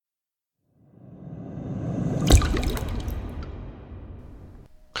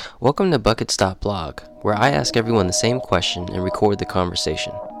Welcome to Bucket Stop Blog, where I ask everyone the same question and record the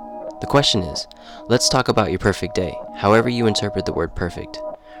conversation. The question is, let's talk about your perfect day, however you interpret the word perfect.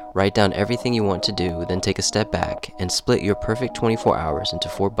 Write down everything you want to do, then take a step back and split your perfect 24 hours into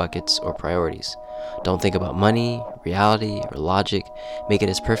 4 buckets or priorities. Don't think about money, reality, or logic. Make it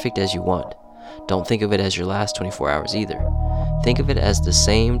as perfect as you want. Don't think of it as your last 24 hours either. Think of it as the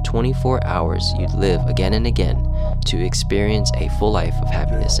same 24 hours you'd live again and again to experience a full life of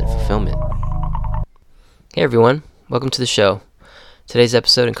happiness and fulfillment. Hey everyone, welcome to the show. Today's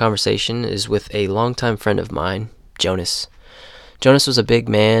episode and conversation is with a longtime friend of mine, Jonas. Jonas was a big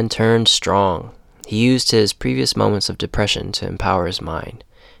man turned strong. He used his previous moments of depression to empower his mind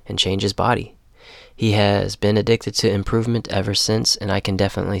and change his body. He has been addicted to improvement ever since, and I can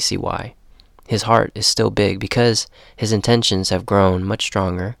definitely see why. His heart is still big because his intentions have grown much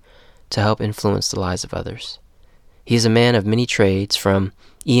stronger to help influence the lives of others. He is a man of many trades, from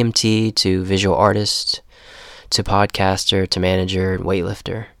EMT to visual artist to podcaster to manager and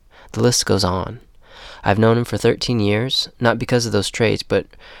weightlifter. The list goes on. I've known him for 13 years, not because of those traits, but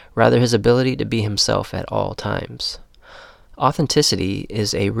rather his ability to be himself at all times. Authenticity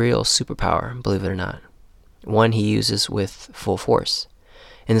is a real superpower, believe it or not, one he uses with full force.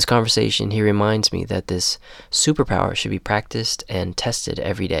 In this conversation, he reminds me that this superpower should be practiced and tested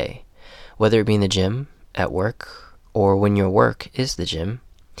every day, whether it be in the gym, at work, or when your work is the gym.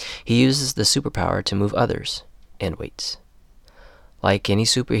 He uses the superpower to move others and weights. Like any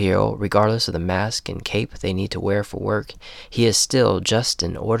superhero, regardless of the mask and cape they need to wear for work, he is still just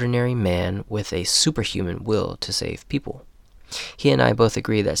an ordinary man with a superhuman will to save people. He and I both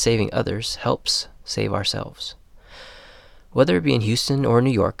agree that saving others helps save ourselves. Whether it be in Houston or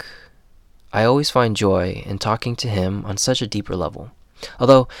New York, I always find joy in talking to him on such a deeper level,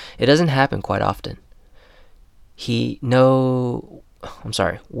 although it doesn't happen quite often. We know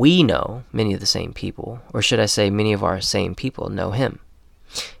many of the same people, or should I say many of our same people know him.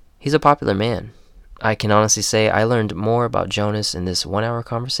 He's a popular man. I can honestly say I learned more about Jonas in this 1-hour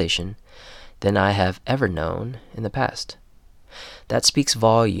conversation than I have ever known in the past. That speaks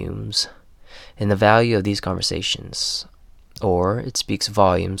volumes in the value of these conversations. Or it speaks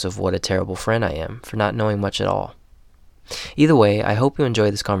volumes of what a terrible friend I am for not knowing much at all. Either way, I hope you enjoy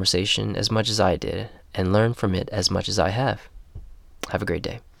this conversation as much as I did and learn from it as much as I have. Have a great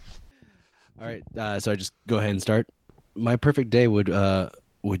day. All right, so I just go ahead and start. My perfect day would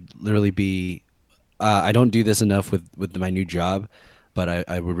literally be. I don't do this enough with my new job, but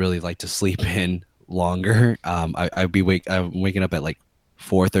I would really like to sleep in longer. I'm waking up at like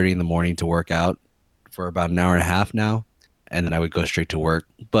 4:30 in the morning to work out for about an hour and a half now, and then I would go straight to work.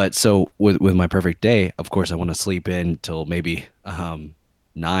 But so with my perfect day, of course, I want to sleep in till maybe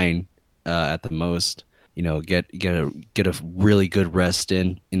 9 at the most. Get a really good rest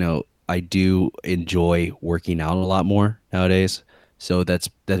in. I do enjoy working out a lot more nowadays, so that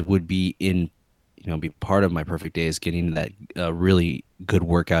would be be part of my perfect day, is getting that really good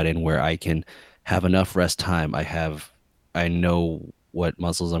workout in where I can have enough rest time. I know what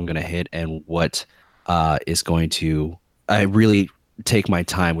muscles I'm going to hit and what is going to. I really take my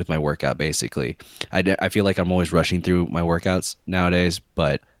time with my workout, basically. I feel like I'm always rushing through my workouts nowadays,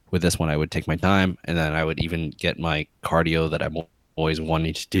 but with this one, I would take my time, and then I would even get my cardio that I'm always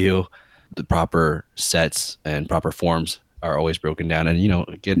wanting to do. The proper sets and proper forms are always broken down,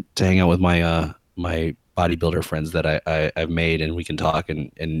 and get to hang out with my bodybuilder friends that I've made, and we can talk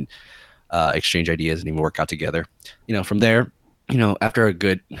and exchange ideas and even work out together. From there, after a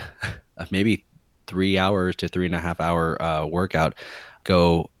good maybe 3 hours to 3.5 hour workout,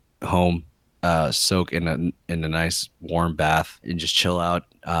 go home, soak in a nice warm bath and just chill out,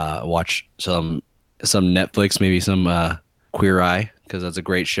 watch some Netflix, maybe some Queer Eye, because that's a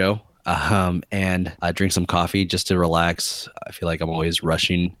great show, and drink some coffee just to relax. I feel like I'm always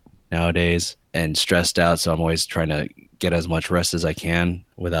rushing nowadays and stressed out, so I'm always trying to get as much rest as I can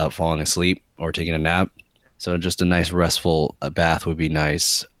without falling asleep or taking a nap. So just a nice restful bath would be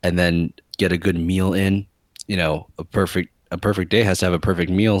nice, and then get a good meal in. A perfect day has to have a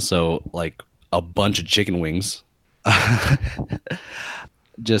perfect meal, so like a bunch of chicken wings.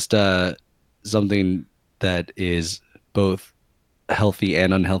 Just something that is both healthy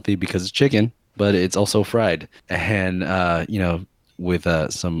and unhealthy because it's chicken, but it's also fried, and with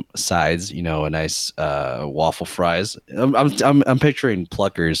some sides, a nice waffle fries. I'm picturing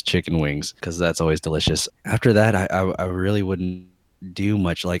Plucker's chicken wings, because that's always delicious. After that, I really wouldn't do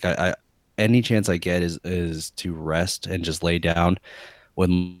much. Like I any chance I get is to rest and just lay down with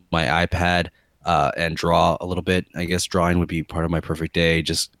my iPad and draw a little bit. I guess drawing would be part of my perfect day.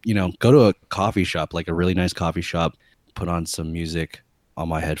 Just go to a coffee shop, like a really nice coffee shop, put on some music, on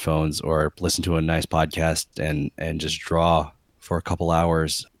my headphones or listen to a nice podcast and just draw for a couple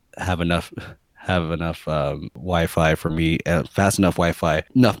hours, have enough have enough Wi-Fi for me, fast enough Wi-Fi,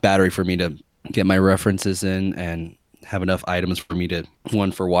 enough battery for me to get my references in and have enough items for me to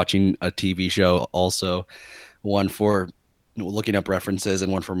one for watching a TV show, also one for looking up references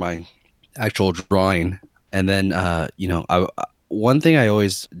and one for my actual drawing. And then I one thing I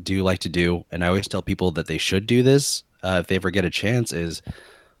always do like to do, and I always tell people that they should do this if they ever get a chance, is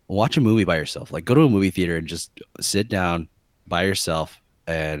watch a movie by yourself. Like go to a movie theater and just sit down by yourself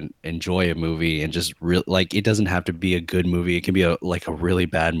and enjoy a movie and just real like it doesn't have to be a good movie. It can be a really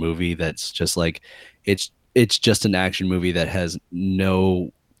bad movie that's just like it's just an action movie that has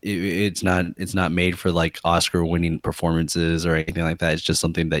no it's not made for like Oscar winning performances or anything like that. It's just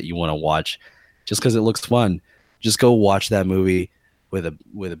something that you want to watch just because it looks fun. Just go watch that movie with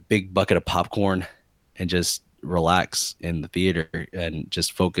a big bucket of popcorn and just relax in the theater and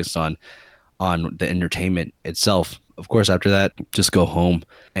just focus on the entertainment itself. Of course, after that, just go home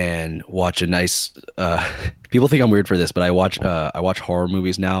and watch a nice. People think I'm weird for this, but I watch horror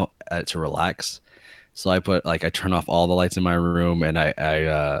movies now to relax. So I turn off all the lights in my room and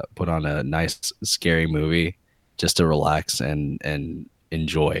I put on a nice scary movie just to relax and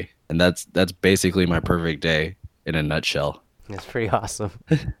enjoy. And that's basically my perfect day in a nutshell. It's pretty awesome.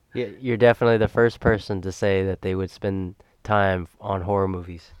 You're definitely the first person to say that they would spend time on horror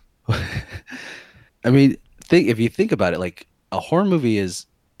movies. I mean, think if you think about it, like a horror movie is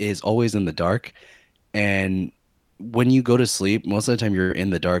always in the dark, and when you go to sleep, most of the time you're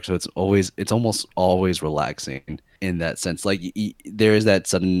in the dark, so it's almost always relaxing in that sense. Like there is that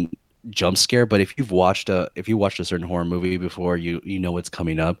sudden jump scare, but if you watched a certain horror movie before, you know what's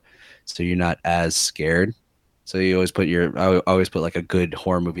coming up, so you're not as scared. So you always I always put like a good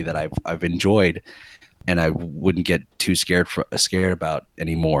horror movie that I've enjoyed, and I wouldn't get too scared about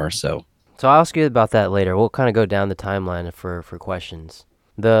anymore. So So I'll ask you about that later. We'll kind of go down the timeline for questions.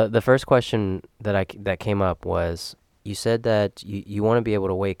 The first question that came up was you said that you want to be able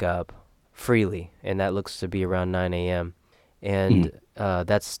to wake up freely, and that looks to be around 9 a.m. mhm. And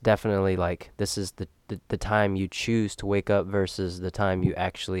that's definitely like this is the time you choose to wake up versus the time you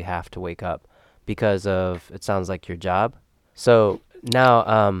actually have to wake up because of it sounds like your job. So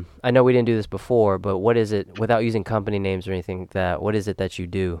now I know we didn't do this before, but what is it without using company names or anything like that? What is it that you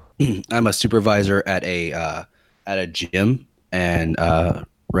do? I'm a supervisor at a gym, and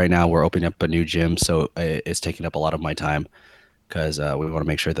right now we're opening up a new gym, so it's taking up a lot of my time because we want to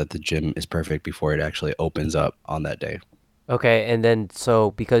make sure that the gym is perfect before it actually opens up on that day. Okay, and then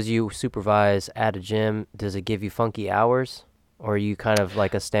so because you supervise at a gym, does it give you funky hours, or are you kind of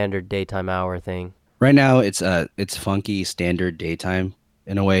like a standard daytime hour thing? Right now, it's funky standard daytime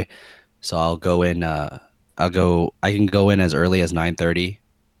in a way. So I can go in as early as 9:30,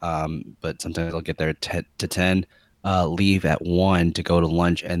 but sometimes I'll get there at 10 to 10, leave at 1 to go to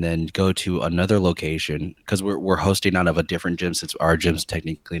lunch and then go to another location because we're hosting out of a different gym since our gym's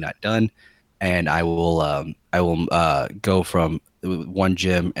technically not done. And I will go from one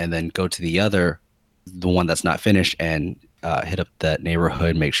gym and then go to the one that's not finished, and hit up that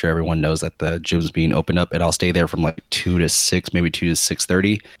neighborhood, make sure everyone knows that the gym's being opened up, and I'll stay there from like 2 to 6, maybe 2 to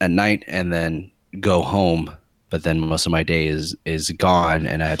 6:30 at night, and then go home. But then most of my day is gone,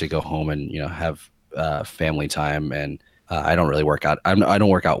 and I have to go home and have family time, and I don't really work out. I don't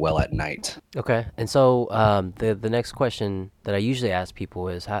work out well at night. Okay, and so the next question that I usually ask people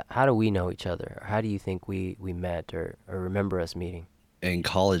is how do we know each other? Or how do you think we met or remember us meeting? In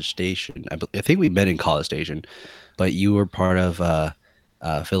College Station, I think we met in College Station, but you were part of the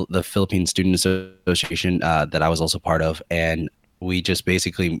Philippine Student Association that I was also part of, and we just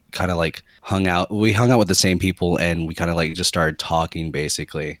basically kind of like hung out. We hung out with the same people, and we kind of like just started talking.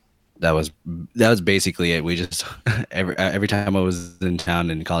 Basically, that was that was basically it. We just every time I was in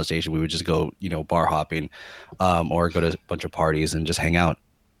town in College Station, we would just go bar hopping, or go to a bunch of parties and just hang out.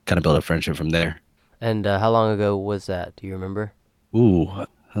 Kind of build a friendship from there. And how long ago was that? Do you remember? Ooh,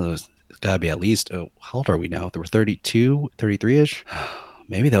 it's gotta be at least, how old are we now? There were 32, 33-ish.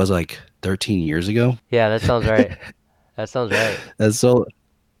 Maybe that was like 13 years ago. Yeah, that sounds right. That sounds right. That's so,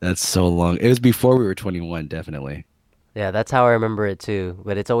 that's so long. It was before we were 21, definitely. Yeah, that's how I remember it too.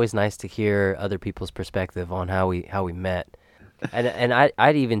 But it's always nice to hear other people's perspective on how we met. And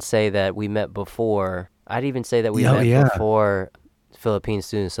I'd even say that we met before. I'd even say that we Yeah, oh, met yeah. before Philippine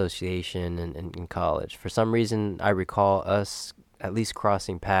Student Association in college. For some reason, I recall us at least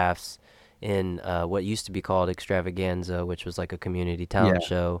crossing paths in what used to be called Extravaganza, which was like a community talent Yeah.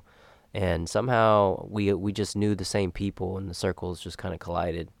 show. And somehow we just knew the same people, and the circles just kind of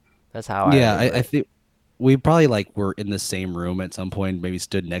collided. That's how I Yeah, remember I it. think we probably like were in the same room at some point, maybe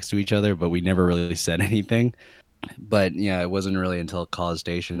stood next to each other, but we never really said anything. But yeah, it wasn't really until College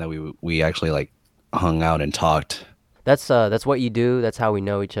Station that we actually like hung out and talked. That's what you do. That's how we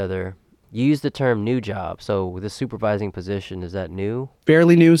know each other. You use the term new job. So the supervising position, is that new?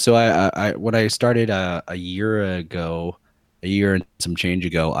 Fairly new. So when I started a year ago, a year and some change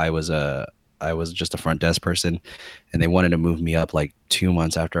ago, I was just a front desk person, and they wanted to move me up like 2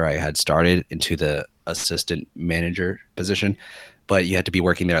 months after I had started into the assistant manager position, but you had to be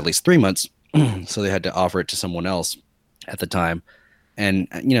working there at least 3 months, so they had to offer it to someone else at the time. And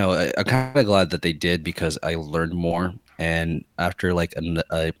I'm kind of glad that they did because I learned more. And after like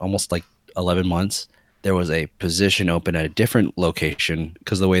almost like 11 months, there was a position open at a different location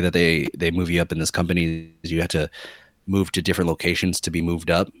because the way that they move you up in this company is you have to move to different locations to be moved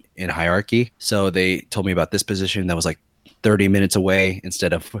up in hierarchy. So they told me about this position that was like 30 minutes away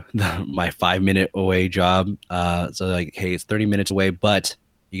instead of my 5 minute away job. So like, hey, it's 30 minutes away, but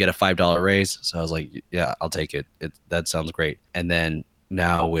you get a $5 raise. So I was like, yeah, I'll take it. That sounds great. And then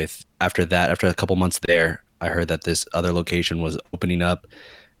now with after that, after a couple months there, I heard that this other location was opening up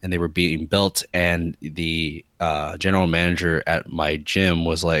and they were being built. And the general manager at my gym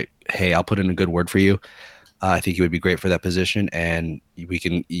was like, hey, I'll put in a good word for you. I think you would be great for that position, and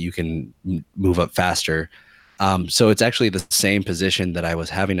you can move up faster. So it's actually the same position that I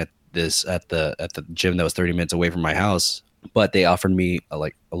was having at the gym that was 30 minutes away from my house, but they offered me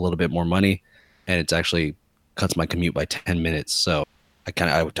like a little bit more money, and it's actually cuts my commute by 10 minutes. So I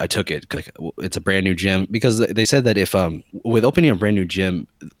took it. It's a brand new gym because they said that if with opening a brand new gym,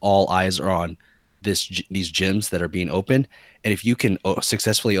 all eyes are on these gyms that are being open, and if you can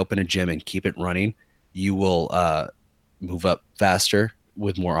successfully open a gym and keep it running, you will move up faster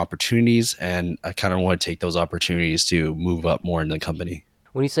with more opportunities. And I kind of want to take those opportunities to move up more in the company.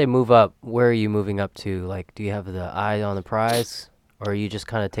 When you say move up, where are you moving up to? Like, do you have the eye on the prize, or are you just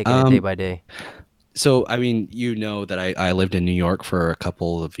kind of taking it day Um, by day? so, I mean, you know that I lived in New York for a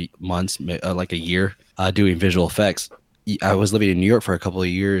couple of months, like a year, doing visual effects. I was living in New York for a couple of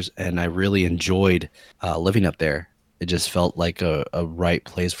years, and I really enjoyed living up there. It just felt like a right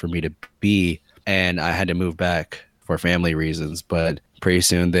place for me to be, and I had to move back for family reasons. But pretty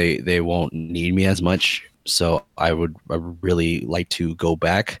soon they won't need me as much, so I would really like to go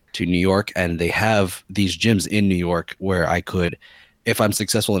back to New York. And they have these gyms in New York where I could, if I'm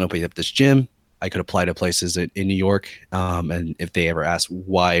successful in opening up this gym, I could apply to places in New York. And if they ever ask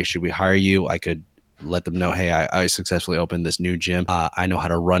why should we hire you, I could let them know, hey, I successfully opened this new gym. I know how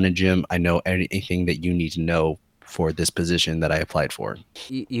to run a gym. I know anything that you need to know for this position that I applied for.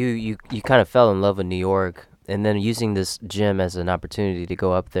 You kind of fell in love with New York, and then using this gym as an opportunity to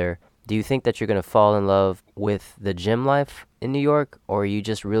go up there. Do you think that you're gonna fall in love with the gym life in New York, or are you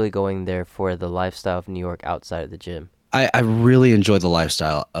just really going there for the lifestyle of New York outside of the gym? I really enjoy the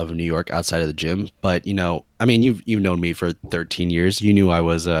lifestyle of New York outside of the gym, but I mean, you've known me for 13 years. You knew I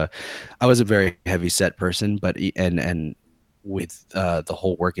was a very heavy set person, but and with the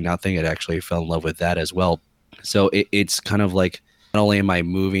whole working out thing, I actually fell in love with that as well. So it's kind of like not only am I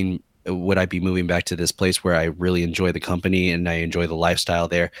moving, would I be moving back to this place where I really enjoy the company and I enjoy the lifestyle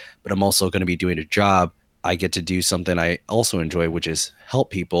there, but I'm also going to be doing a job. I get to do something I also enjoy, which is help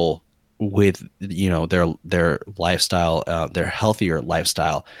people with their lifestyle, their healthier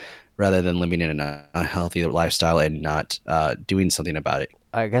lifestyle, rather than living in an unhealthy lifestyle and not doing something about it.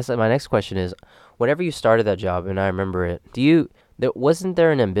 I guess that my next question is, whenever you started that job, and I remember it, wasn't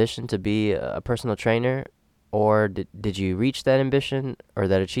there an ambition to be a personal trainer, or did you reach that ambition or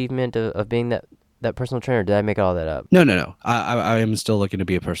that achievement of being that personal trainer? Or did I make all that up? No, no, no. I am still looking to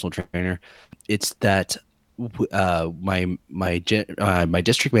be a personal trainer. It's that my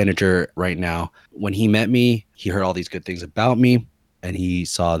district manager right now, when he met me, he heard all these good things about me, and he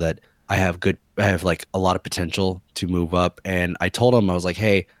saw that I have like a lot of potential to move up. And I told him, I was like,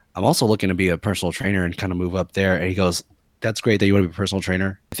 hey, I'm also looking to be a personal trainer and kind of move up there. And he goes, that's great that you want to be a personal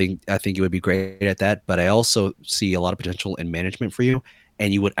trainer. I think you would be great at that, but I also see a lot of potential in management for you,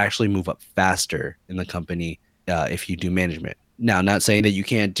 and you would actually move up faster in the company if you do management. Now, not saying that you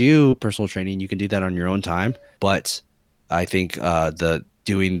can't do personal training, you can do that on your own time, but I think the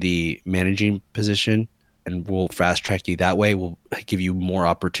doing the managing position and will fast track you that way will give you more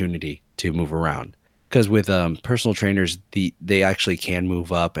opportunity to move around. Because with personal trainers, they actually can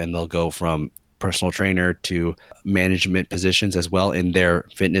move up and they'll go from personal trainer to management positions as well in their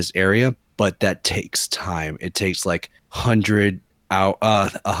fitness area. But that takes time. It takes like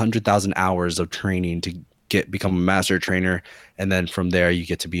 100,000 hours of training to become a master trainer, and then from there you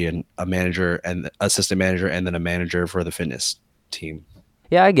get to be a manager and assistant manager, and then a manager for the fitness team.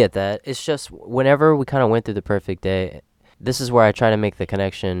 Yeah, I get that. It's just whenever we kind of went through the perfect day, this is where I try to make the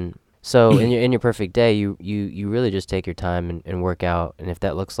connection. So in your perfect day, you really just take your time and work out, and if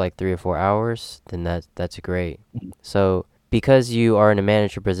that looks like 3 or 4 hours, then that's great. So because you are in a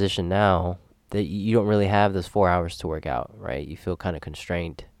manager position now, that you don't really have those 4 hours to work out, right? You feel kind of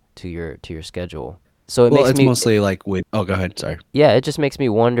constrained to your schedule. So it Well, makes it's me mostly like with. Oh, go ahead. Sorry. yeah, it just makes me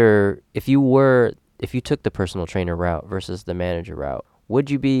wonder if you took the personal trainer route versus the manager route,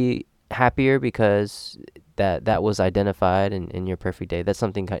 would you be happier because that was identified in your perfect day? That's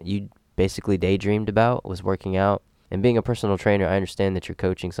something you basically daydreamed about, was working out. And being a personal trainer, I understand that you're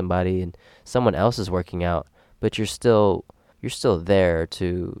coaching somebody and someone else is working out, but you're still there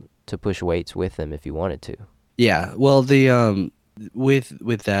to push weights with them if you wanted to. Yeah. Well, the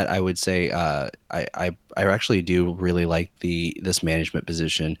with that, I would say I actually do really like the this management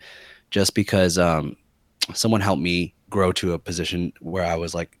position, just because someone helped me grow to a position where I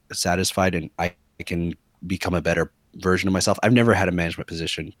was like satisfied and I can become a better version of myself. I've never had a management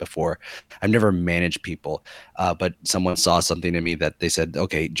position before. I've never managed people, but someone saw something in me that they said,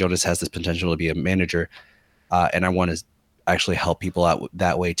 okay, Jonas has this potential to be a manager, and I want to actually help people out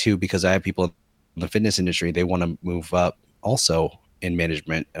that way too, because I have people in the fitness industry, they want to move up also in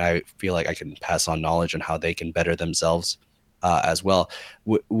management, and I feel like I can pass on knowledge on how they can better themselves as well.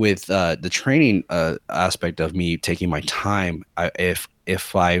 With the training aspect of me taking my time,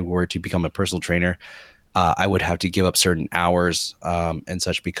 if I were to become a personal trainer, I would have to give up certain hours and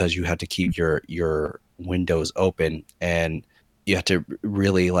such, because you have to keep your windows open, and you have to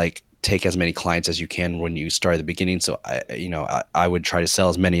really like take as many clients as you can when you start at the beginning. So I would try to sell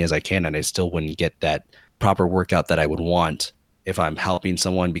as many as I can, and I still wouldn't get that proper workout that I would want if I'm helping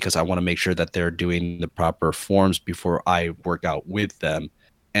someone, because I want to make sure that they're doing the proper forms before I work out with them,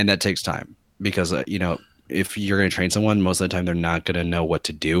 and that takes time, because if you're going to train someone, most of the time they're not going to know what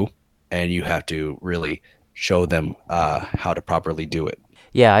to do, and you have to really show them how to properly do it.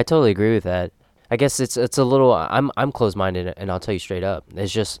 Yeah, I totally agree with that. I guess it's a little I'm closed-minded, and I'll tell you straight up.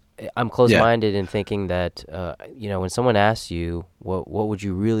 It's just I'm Yeah. closed-minded in thinking that when someone asks you what would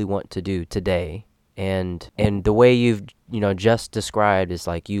you really want to do today, and the way you've just described is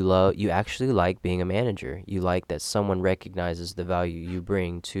like you actually like being a manager. You like that someone recognizes the value you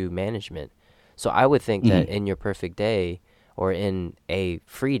bring to management. So I would think that Hmm. in your perfect day or in a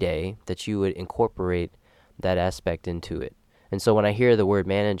free day that you would incorporate that aspect into it. And so when I hear the word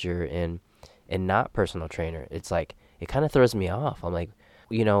manager and not personal trainer, it's like it kind of throws me off. I'm like,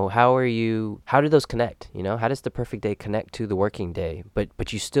 how do those connect? How does the perfect day connect to the working day,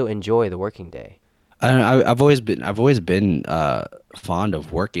 but you still enjoy the working day? I've always been fond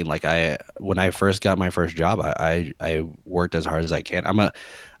of working. Like when I first got my first job, I worked as hard as I can.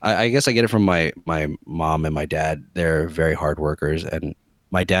 I guess I get it from my mom and my dad. They're very hard workers, and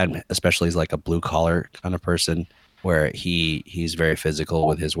my dad especially is like a blue collar kind of person, where he's very physical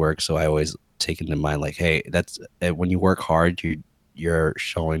with his work. So I always take into mind like, hey, that's when you work hard, you're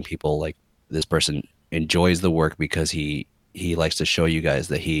showing people like this person enjoys the work, because he likes to show you guys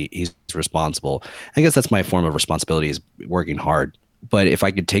that he's responsible. I guess that's my form of responsibility, is working hard. But if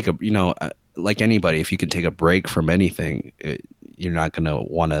I could take like anybody, if you can take a break from anything, you're not going to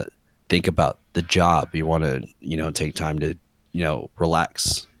want to think about the job. You want to, take time to,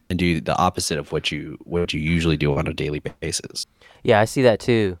 relax and do the opposite of what you usually do on a daily basis. Yeah, I see that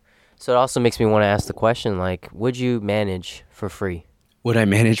too. So it also makes me want to ask the question, like, would you manage for free? Would I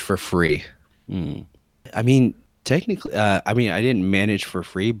manage for free? Hmm. I mean, technically, I didn't manage for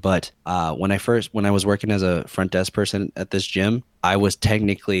free, but when I was working as a front desk person at this gym, I was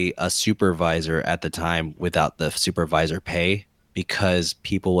technically a supervisor at the time without the supervisor pay, because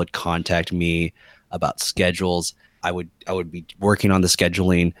people would contact me about schedules. I would be working on the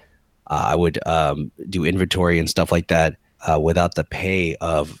scheduling. I would do inventory and stuff like that without the pay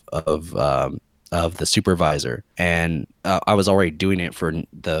of the supervisor, and I was already doing it for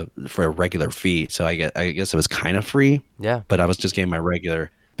a regular fee. So I guess it was kind of free, Yeah. but I was just getting my regular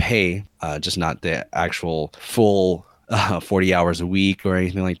pay, just not the actual full 40 hours a week or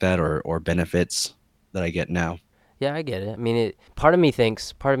anything like that, or benefits that I get now. Yeah, I get it. I mean, part of me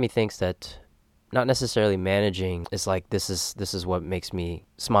thinks that not necessarily managing is like this is what makes me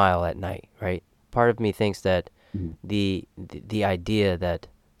smile at night, right? Part of me thinks that Mhm. the idea that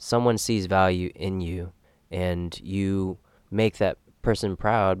someone sees value in you and you make that person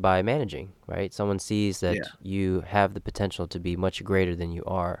proud by managing, right? Someone sees that Yeah. you have the potential to be much greater than you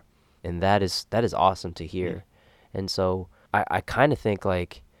are, and that is awesome to Mhm. hear. And so I kind of think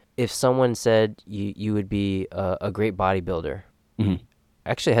like if someone said you would be a great bodybuilder, Mhm.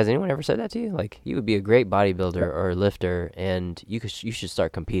 Actually, has anyone ever said that to you? Like, you would be a great bodybuilder or lifter, and you should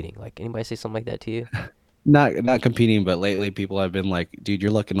start competing. Like, anybody say something like that to you? Not competing, but lately people have been like, dude,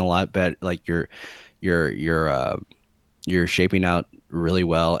 you're looking a lot better. Like you're you're uh you're shaping out really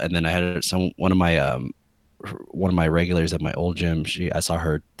well. And then I had one of my regulars at my old gym. I saw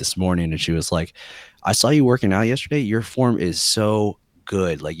her this morning and she was like, I saw you working out yesterday. Your form is so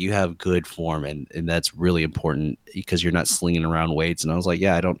good. Like you have good form and that's really important because you're not slinging around weights. And I was like,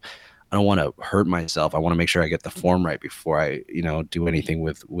 yeah, I don't want to hurt myself. I want to make sure I get the form right before I, do anything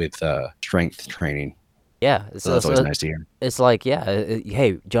with strength training. Yeah, So that's always nice to hear. it's like, yeah,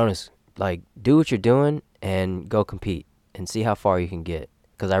 hey, Jonas, like, do what you're doing and go compete and see how far you can get.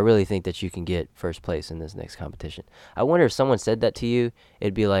 Because I really think that you can get first place in this next competition. I wonder if someone said that to you,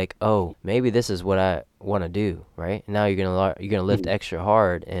 it'd be like, oh, maybe this is what I want to do, right? Now you're gonna lift Mm. extra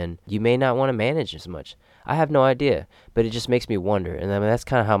hard, and you may not want to manage as much. I have no idea, but it just makes me wonder, and I mean that's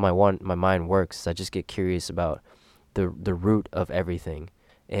kind of how my mind works. I just get curious about the root of everything,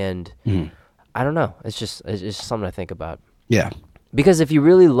 and Mhm. I don't know. It's just something I think about. Yeah. Because if you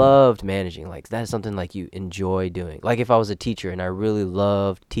really loved managing, like that's something like you enjoy doing. Like if I was a teacher and I really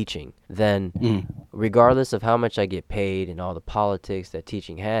loved teaching, then Mm. regardless of how much I get paid and all the politics that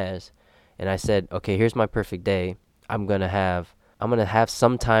teaching has, and I said, okay, here's my perfect day. I'm gonna have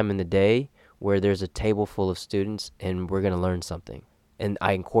some time in the day where there's a table full of students and we're gonna learn something. And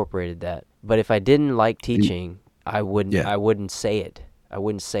I incorporated that. But if I didn't like And- teaching, Yeah. I wouldn't say it. I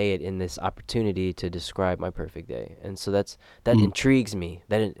wouldn't say it in this opportunity to describe my perfect day. And so that Mm. intrigues me.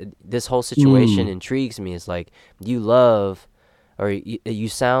 This whole situation Mm. intrigues me. It's like you love, or you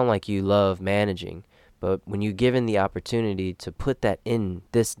sound like you love managing, but when you given the opportunity to put that in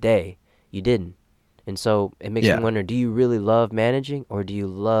this day, you didn't. And so it makes me Yeah. wonder, do you really love managing, or do you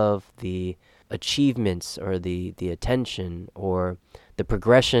love the achievements or the attention or the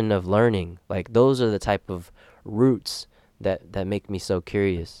progression of learning? Like those are the type of roots that make me so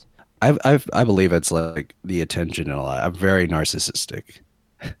curious. I believe it's like the attention and a lot. I'm very narcissistic.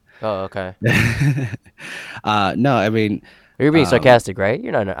 Oh, okay. No, I mean, You're being um, sarcastic, right?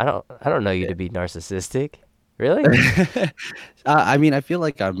 You're not. I don't know you to be narcissistic. Really? I mean, I feel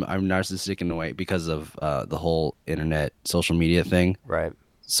like I'm narcissistic in a way because of the whole internet social media thing. Right.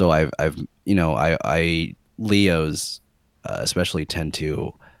 So I've I Leos especially tend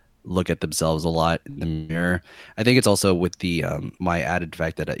to look at themselves a lot in the mirror. I think it's also with the my added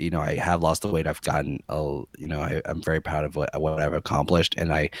fact that I have lost the weight I've gotten. I'm very proud of what I've accomplished,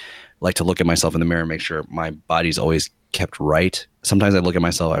 and I like to look at myself in the mirror and make sure my body's always kept right. Sometimes I look at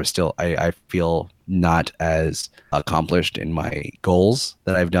myself, I feel not as accomplished in my goals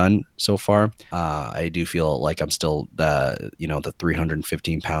that I've done so far. I do feel like I'm still the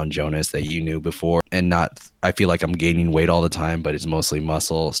 315-pound Jonas that you knew before, and not. I feel like I'm gaining weight all the time, but it's mostly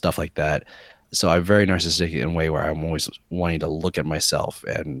muscle stuff like that. So I'm very narcissistic in a way where I'm always wanting to look at myself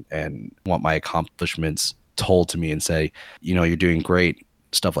and want my accomplishments told to me and say, you're doing great,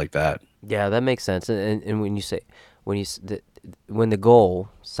 stuff like that. Yeah, that makes sense. And when you say when you when the goal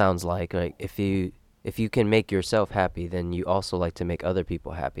sounds like if you can make yourself happy, then you also like to make other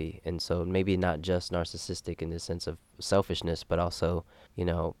people happy. And so maybe not just narcissistic in the sense of selfishness, but also,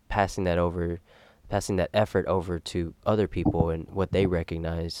 passing that effort over to other people and what they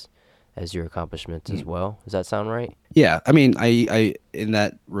recognize as your accomplishments as well. Does that sound right? Yeah, I mean, I in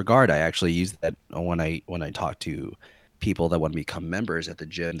that regard, I actually use that when I talk to people that want to become members at the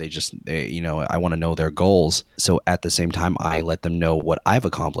gym. I want to know their goals. So at the same time, I let them know what I've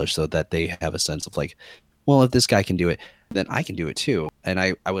accomplished, so that they have a sense of like, well, if this guy can do it, then I can do it too. And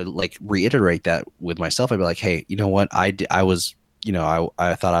I would like reiterate that with myself. I'd be like, hey, you know what? I was,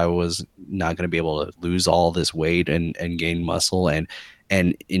 I thought I was not going to be able to lose all this weight and gain muscle and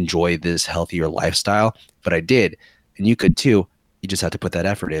enjoy this healthier lifestyle, but I did, and you could too. You just have to put that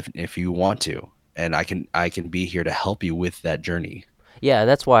effort if you want to, and I can be here to help you with that journey. Yeah,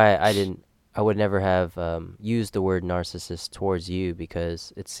 that's why I would never have used the word narcissist towards you,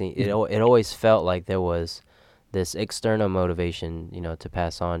 because it always felt like there was this external motivation, to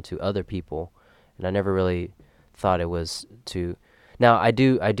pass on to other people, and I never really thought it was to. Now I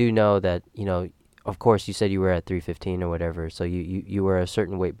do know that, of course you said you were at 315 or whatever, so you were a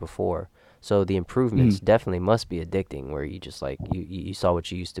certain weight before. So the improvements Mhm. definitely must be addicting, where you just like you saw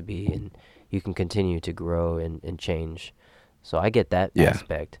what you used to be, and you can continue to grow and change. So I get that Yeah,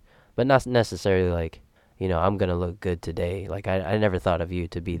 aspect, but not necessarily like, I'm gonna look good today. Like I never thought of you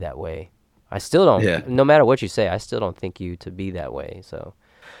to be that way. I still yeah. don't. No matter what you say, I still don't think you to be that way. So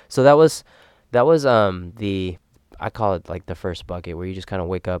that was the I call it like the first bucket, where you just kind of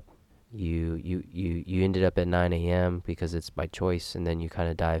wake up You ended up at 9 a.m. because it's by choice, and then you kind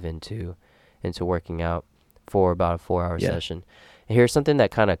of dive into working out for about a 4 hour Yeah. session. And here's something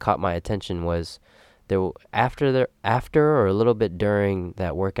that kind of caught my attention was after or a little bit during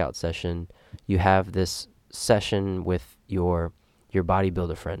that workout session, you have this session with your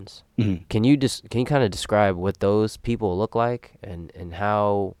bodybuilder friends. Mhm. Can you kind of describe what those people look like and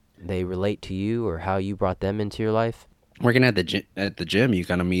how they relate to you or how you brought them into your life? Working at the gym, you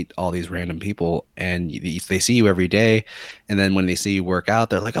kind of meet all these random people, and they see you every day. And then when they see you work out,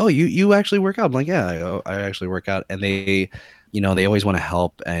 they're like, "Oh, you actually work out?" I'm like, "Yeah, I actually work out." And they always want to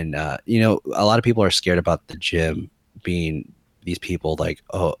help. And a lot of people are scared about the gym being these people like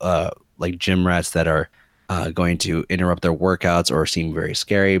gym rats that are going to interrupt their workouts or seem very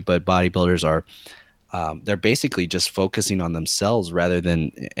scary. But bodybuilders are they're basically just focusing on themselves rather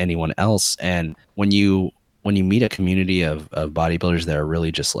than anyone else. And when you meet a community of bodybuilders that are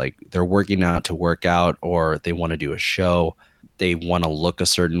really just like they're working out to work out, or they want to do a show, they want to look a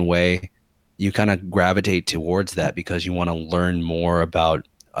certain way, you kind of gravitate towards that because you want to learn more about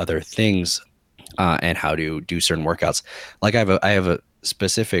other things, and how to do certain workouts. Like I have a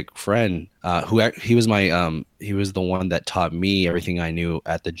specific friend he was the one that taught me everything I knew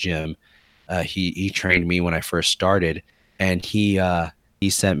at the gym. He trained me when I first started, and he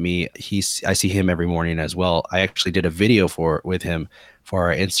sent me. I see him every morning as well. I actually did a video with him for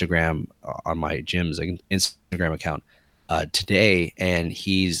our Instagram, on my gym's Instagram account today, and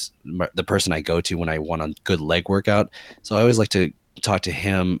he's the person I go to when I want a good leg workout. So I always like to talk to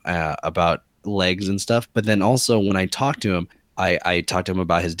him about legs and stuff. But then also when I talk to him, I talk to him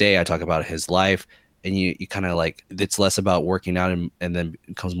about his day. I talk about his life, and you kind of like, it's less about working out, and then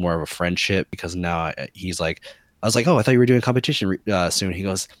becomes more of a friendship, because now he's like, I was like, oh, I thought you were doing a competition soon. He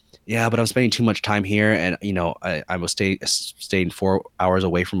goes, yeah, but I'm spending too much time here, and I was staying 4 hours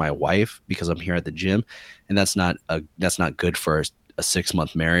away from my wife because I'm here at the gym, and that's not good for a 6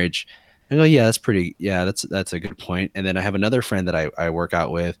 month marriage. I go, yeah, that's a good point. And then I have another friend that I work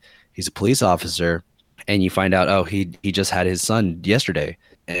out with. He's a police officer, and you find out, oh, he just had his son yesterday,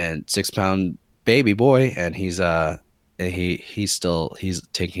 and 6 pound baby boy, and he's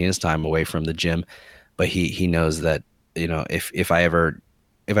taking his time away from the gym, but he knows that, if I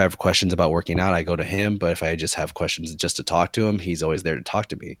have questions about working out, I go to him. But if I just have questions just to talk to him, he's always there to talk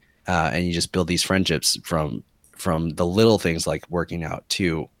to me. And you just build these friendships from the little things like working out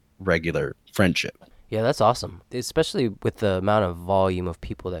to regular friendship. Yeah, that's awesome. Especially with the amount of volume of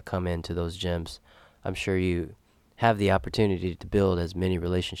people that come into those gyms. I'm sure you have the opportunity to build as many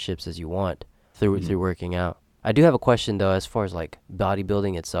relationships as you want through working out. I do have a question though, as far as like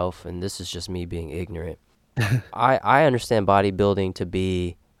bodybuilding itself, and this is just me being ignorant. I understand bodybuilding to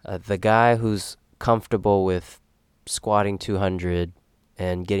be the guy who's comfortable with squatting 200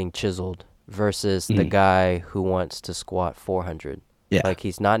 and getting chiseled versus the Mhm. guy who wants to squat 400. Yeah. Like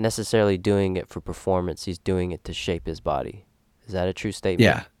he's not necessarily doing it for performance, he's doing it to shape his body. Is that a true statement?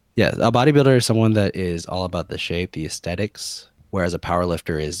 Yeah. Yeah. A bodybuilder is someone that is all about the shape, the aesthetics, whereas a power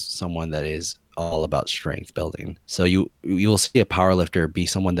lifter is someone that is all about strength building. So you will see a power lifter be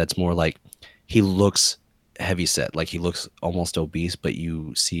someone that's more like, he looks heavy set, like he looks almost obese, but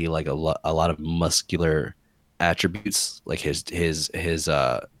you see like a lot of muscular attributes. Like his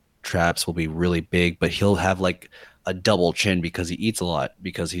traps will be really big, but he'll have like a double chin because he eats a lot,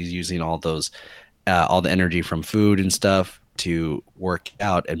 because he's using all the energy from food and stuff to work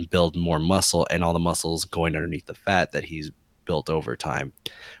out and build more muscle, and all the muscles going underneath the fat that he's built over time.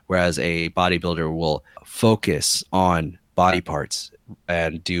 Whereas a bodybuilder will focus on body parts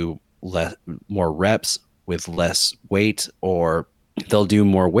and do more reps with less weight, or they'll do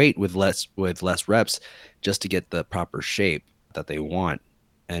more weight with less reps, just to get the proper shape that they want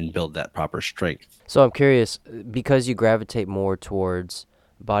and build that proper strength. So I'm curious, because you gravitate more towards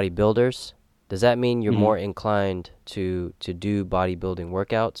bodybuilders, does that mean you're Mhm. more inclined to do bodybuilding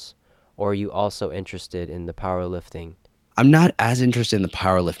workouts, or are you also interested in the powerlifting? I'm not as interested in the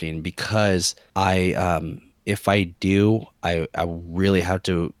powerlifting because if I do, I really have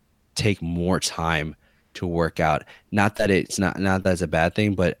to take more time to work out. Not that it's a bad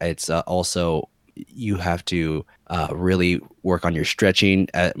thing, but it's also, you have to really work on your stretching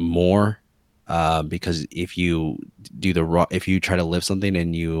more, because if you try to lift something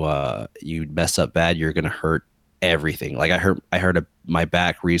and you mess up bad, you're gonna hurt everything. Like I hurt my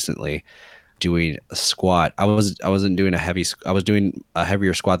back recently doing a squat. I was doing a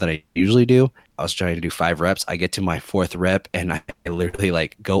heavier squat than I usually do. I was trying to do 5 reps. I get to my fourth rep, and I literally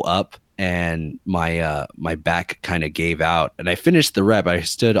like go up, and my back kind of gave out, and I finished the rep. I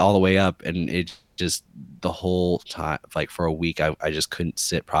stood all the way up, and it just the whole time, like for a week, I just couldn't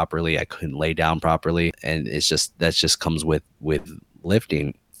sit properly. I couldn't lay down properly. And it's just, that just comes with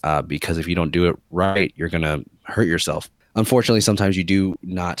lifting. Because if you don't do it right, you're going to hurt yourself. Unfortunately, sometimes you do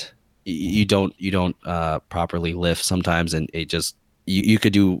not, you don't properly lift sometimes. And it just, you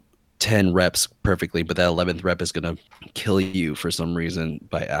could do 10 reps perfectly, but that 11th rep is going to kill you for some reason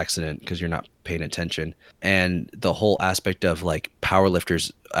by accident because you're not paying attention. And the whole aspect of like power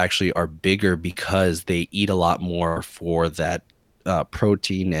lifters actually are bigger because they eat a lot more for that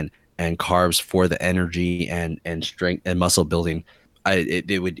protein and carbs for the energy and strength and muscle building.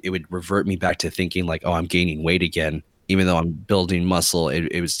 It would revert me back to thinking like, oh, I'm gaining weight again, even though I'm building muscle.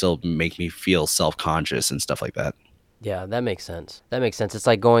 It would still make me feel self-conscious and stuff like that. Yeah, that makes sense. That makes sense. It's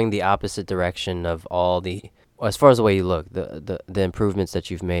like going the opposite direction of all the, well, as far as the way you look, the improvements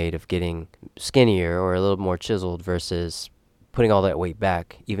that you've made of getting skinnier or a little more chiseled versus putting all that weight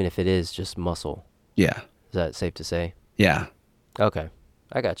back, even if it is just muscle. Yeah. Is that safe to say? Yeah. Okay,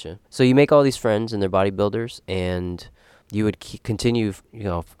 I got you. So you make all these friends and they're bodybuilders, and you would continue,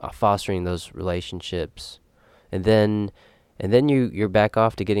 fostering those relationships, and then you're back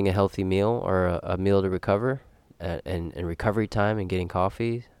off to getting a healthy meal or a meal to recover, and recovery time and getting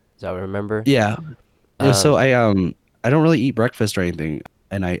coffee. Is that what I remember? Yeah. So Um, I don't really eat breakfast or anything,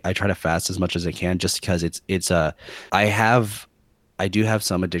 and I try to fast as much as I can just because I have I do have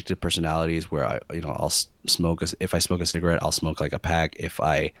some addictive personalities where I'll smoke if I smoke a cigarette, I'll smoke like a pack. If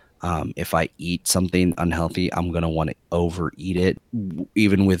I eat something unhealthy, I'm gonna want to overeat it.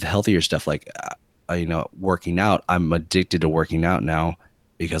 Even with healthier stuff like working out, I'm addicted to working out now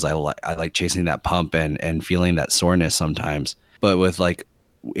because I like chasing that pump and feeling that soreness sometimes. But with like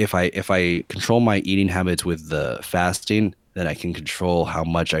if I control my eating habits with the fasting, then I can control how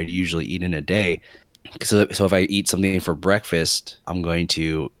much I usually eat in a day. So if I eat something for breakfast, I'm going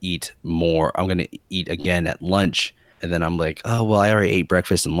to eat more. I'm going to eat again at lunch. And then I'm like, oh, well, I already ate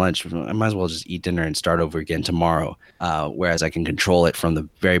breakfast and lunch. I might as well just eat dinner and start over again tomorrow. Whereas I can control it from the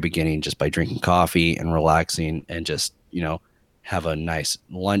very beginning just by drinking coffee and relaxing and just, have a nice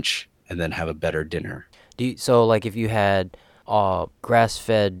lunch and then have a better dinner. so like if you had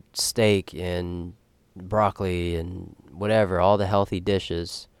grass-fed steak and broccoli and whatever, all the healthy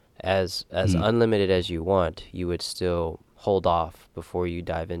dishes, as Mhm. unlimited as you want, you would still hold off before you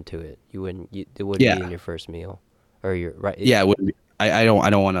dive into it. It wouldn't be in Yeah. your first meal, or your right. Yeah, it wouldn't be, I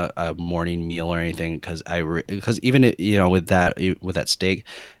don't want a morning meal or anything because because even with that steak,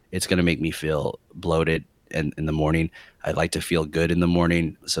 it's gonna make me feel bloated in the morning. I like to feel good in the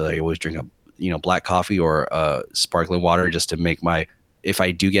morning, so I always drink a black coffee or sparkling water just to make my if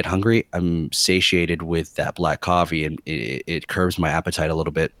I do get hungry, I'm satiated with that black coffee and it curbs my appetite a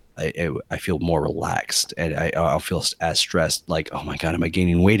little bit. I feel more relaxed and I'll feel as stressed like, oh my God, am I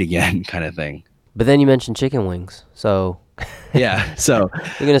gaining weight again kind of thing. But then you mentioned chicken wings, so Yeah. So,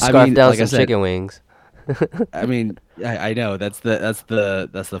 you're gonna I scarf mean, down like I some said, chicken wings. I know that's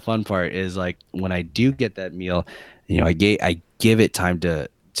the fun part is like when I do get that meal, I give it time to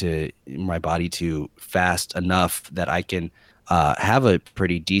my body to fast enough that I can have a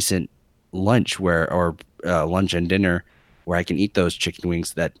pretty decent lunch or lunch and dinner where I can eat those chicken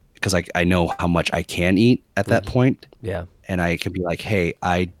wings that because I know how much I can eat at that Mhm. point Yeah. and I can be like, hey,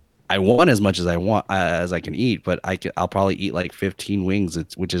 I want as much as I want as I can eat, but I'll probably eat like 15 wings,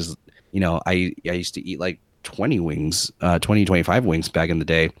 which is I used to eat like 20 wings, 25 wings back in the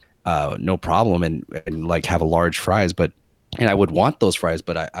day, no problem, and like have a large fries, but and I would want those fries,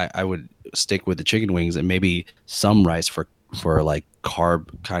 but I would stick with the chicken wings and maybe some rice for like carb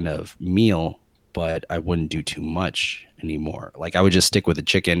kind of meal, but I wouldn't do too much anymore. Like I would just stick with the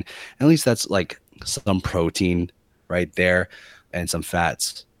chicken. At least that's like some protein right there and some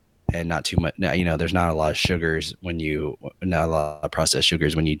fats and not too much. There's not a lot of sugars not a lot of processed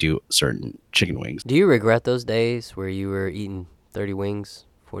sugars when you do certain chicken wings. Do you regret those days where you were eating 30 wings,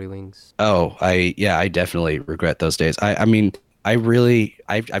 40 wings? Oh, I definitely regret those days. I mean,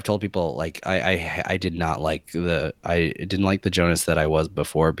 I've told people like I did not like I didn't like the Jonas that I was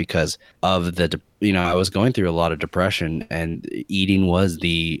before because of I was going through a lot of depression and eating was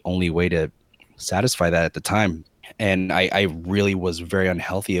the only way to satisfy that at the time. And I really was very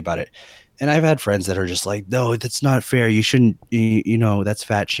unhealthy about it. And I've had friends that are just like, no, that's not fair. You shouldn't, that's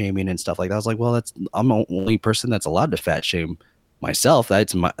fat shaming and stuff like that. I was like, well, I'm the only person that's allowed to fat shame myself.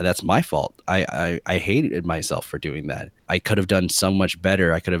 That's my fault. I hated myself for doing that. I could have done so much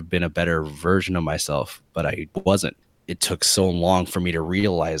better. I could have been a better version of myself, but I wasn't. It took so long for me to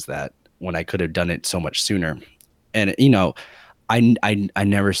realize that when I could have done it so much sooner. And I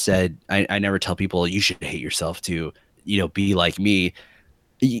never tell people you should hate yourself to be like me.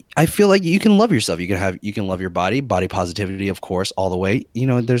 I feel like you can love yourself. You can love your body positivity, of course, all the way.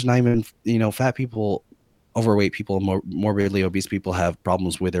 There's not even, fat people, overweight people, morbidly obese people have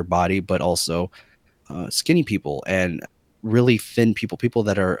problems with their body, but also skinny people and really thin people, people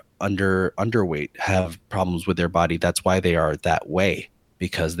that are underweight have problems with their body. That's why they are that way,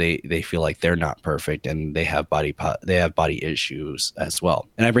 because they feel like they're not perfect and they have body issues as well.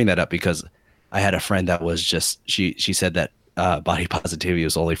 And I bring that up because I had a friend that was just she said that body positivity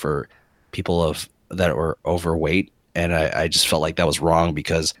was only for people of that were overweight, and I just felt like that was wrong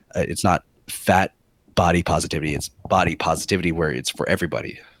because it's not fat body positivity, it's body positivity where it's for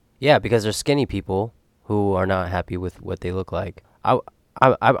everybody. Yeah, because there's skinny people who are not happy with what they look like. I'm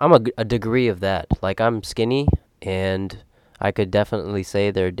a degree of that. Like, I'm skinny, and I could definitely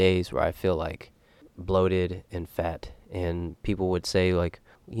say there are days where I feel like bloated and fat, and people would say like,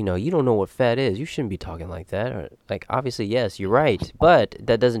 you don't know what fat is. You shouldn't be talking like that. Or, like, obviously, yes, you're right, but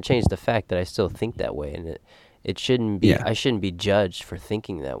that doesn't change the fact that I still think that way, and it shouldn't be. Yeah, I shouldn't be judged for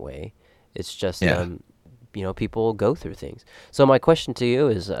thinking that way. It's just yeah. people go through things. So my question to you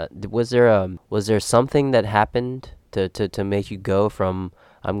is, was there something that happened to make you go from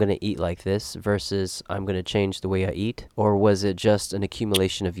I'm gonna eat like this versus I'm gonna change the way I eat, or was it just an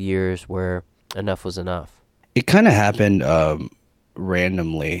accumulation of years where enough was enough? It kind of happened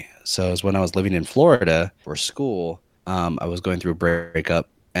randomly. So it was when I was living in Florida for school. I was going through a breakup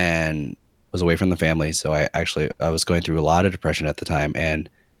and was away from the family. So I was going through a lot of depression at the time, and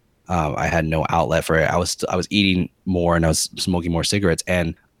I had no outlet for it. I was eating more and I was smoking more cigarettes.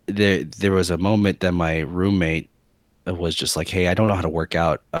 And there was a moment that my roommate was just like, "Hey, I don't know how to work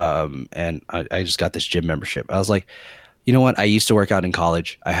out, and I just got this gym membership." I was like, "You know what? I used to work out in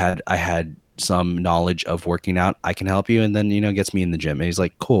college. I had some knowledge of working out. I can help you." And then gets me in the gym. And he's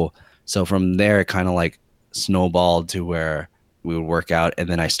like, "Cool." So from there, it kind of like snowballed to where we would work out, and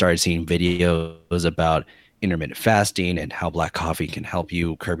then I started seeing videos about intermittent fasting and how black coffee can help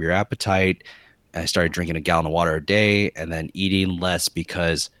you curb your appetite. I started drinking a gallon of water a day, and then eating less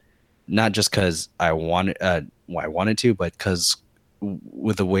because not just because I wanted to, but because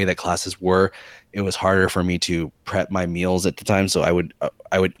with the way that classes were, it was harder for me to prep my meals at the time. So I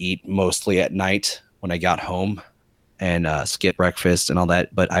would eat mostly at night when I got home and skip breakfast and all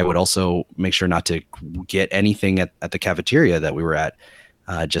that. But I would also make sure not to get anything at the cafeteria that we were at,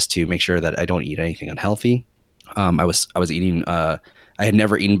 just to make sure that I don't eat anything unhealthy. I was eating. I had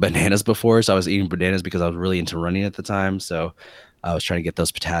never eaten bananas before, so I was eating bananas because I was really into running at the time. So I was trying to get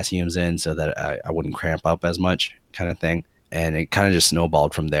those potassiums in so that I wouldn't cramp up as much, kind of thing. And it kind of just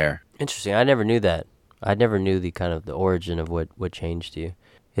snowballed from there. Interesting. I never knew that. I never knew the kind of the origin of what changed you.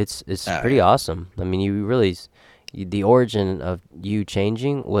 It's pretty Yeah, awesome. I mean, you really the origin of you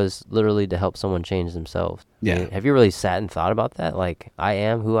changing was literally to help someone change themselves. I yeah. mean, have you really sat and thought about that? Like, I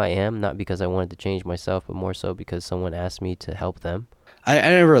am who I am, not because I wanted to change myself, but more so because someone asked me to help them. I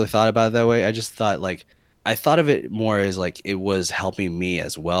never really thought about it that way. I just thought like I thought of it more as like it was helping me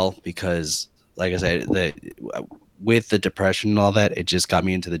as well because, like I said, the with the depression and all that, it just got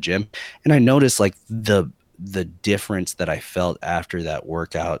me into the gym, and I noticed like the difference that I felt after that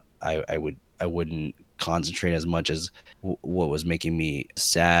workout. I wouldn't concentrate as much as what was making me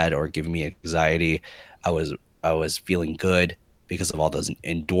sad or giving me anxiety. I was I was feeling good because of all those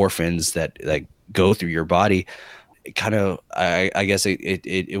endorphins that like go through your body. It kind of I guess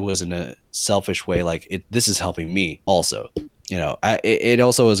it was in a selfish way like this is helping me also. It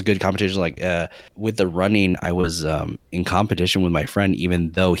also was a good competition. Like with the running, I was in competition with my friend,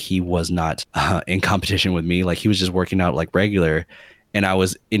 even though he was not in competition with me. Like he was just working out like regular, and I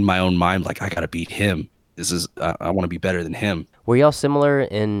was in my own mind like I gotta beat him. This is I want to be better than him. Were y'all similar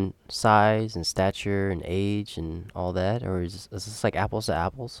in size and stature and age and all that, or is this like apples to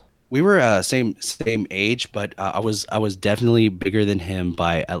apples? We were same age, but I was definitely bigger than him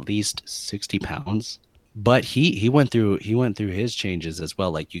by at least 60 pounds. But he went through his changes as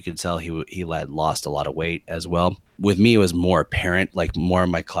well. Like you could tell he had lost a lot of weight as well. With me, it was more apparent. Like more of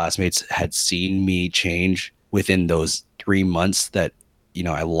my classmates had seen me change within those 3 months that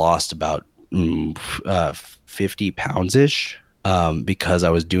I lost about 50 pounds ish. Because I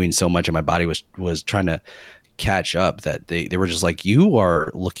was doing so much and my body was trying to catch up that they were just like, you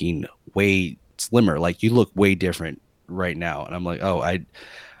are looking way slimmer, like you look way different right now. And I'm like, oh,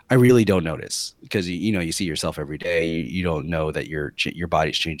 I really don't notice because you see yourself every day. You don't know that your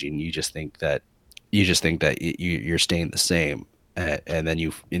body's changing. You just think that you're staying the same. And then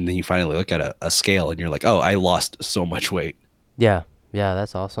you finally look at a scale and you're like, oh, I lost so much weight. Yeah, yeah,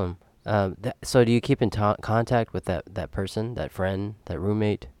 that's awesome. So do you keep in contact with that person, that friend, that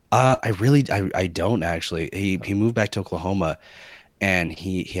roommate? I don't actually. He moved back to Oklahoma, and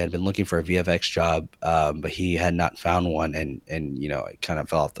he had been looking for a VFX job, but he had not found one, and it kind of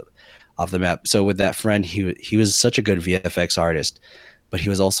fell off the map. So with that friend, he was such a good VFX artist, but he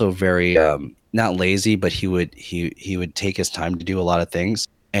was also very not lazy, but he would take his time to do a lot of things,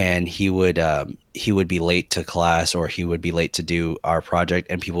 and he would be late to class, or he would be late to do our project,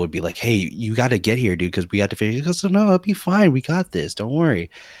 and people would be like, "Hey, you got to get here, dude, because we got to finish." He goes, "No, it'll be fine. We got this. Don't worry."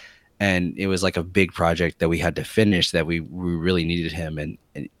 And it was like a big project that we had to finish, that we really needed him,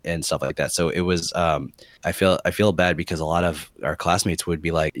 and stuff like that. So it was I feel bad because a lot of our classmates would be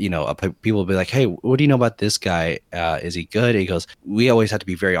like, people would be like, "Hey, what do you know about this guy? Is he good?" And he goes, "We always have to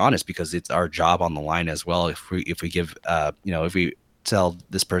be very honest because it's our job on the line as well. If we give if we tell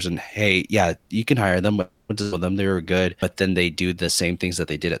this person, hey, yeah, you can hire them, but with them, they were good, but then they do the same things that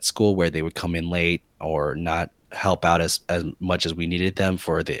they did at school, where they would come in late or not help out as much as we needed them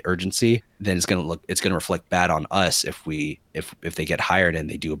for the urgency, then it's gonna reflect bad on us if they get hired and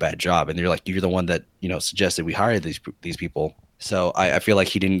they do a bad job." And they're like, "You're the one that suggested we hire these people." So I feel like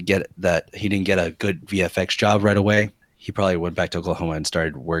he didn't get a good VFX job right away. He probably went back to Oklahoma and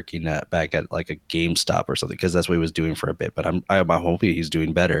started working back at like a GameStop or something, because that's what he was doing for a bit. But I'm hoping he's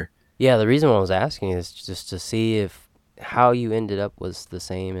doing better. Yeah, the reason why I was asking is just to see if how you ended up was the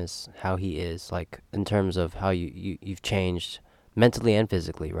same as how he is, like in terms of how you've changed mentally and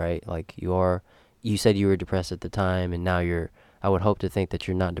physically, right? Like you said you were depressed at the time, and now I would hope to think that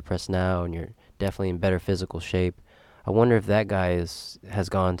you're not depressed now, and you're definitely in better physical shape. I wonder if that guy has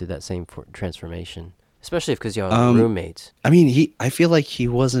gone through that same transformation, especially because y'all are Um, roommates. I mean, I feel like he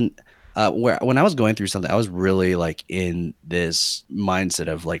wasn't. Where when I was going through something, I was really like in this mindset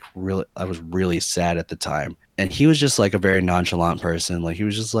of like really, I was really sad at the time, and he was just like a very nonchalant person. Like he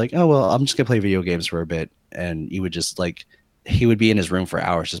was just like, "Oh well, I'm just gonna play video games for a bit," and he would just like he would be in his room for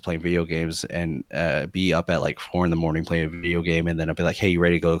hours just playing video games, and be up at like 4 in the morning playing a video game, and then I'd be like, "Hey, you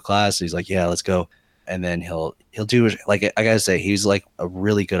ready to go to class?" And he's like, "Yeah, let's go." And then he'll do it. Like I gotta say, he's like a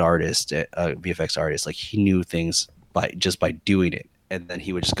really good artist, a VFX artist. Like he knew things by doing it, and then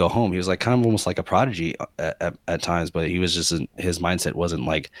he would just go home. He was like kind of almost like a prodigy at times, but he was just his mindset wasn't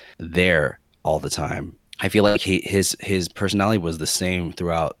like there all the time. I feel like his personality was the same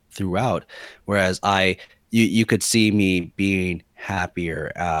throughout, whereas you could see me being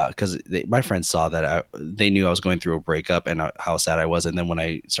happier because my friends saw that they knew I was going through a breakup, and how sad I was. And then when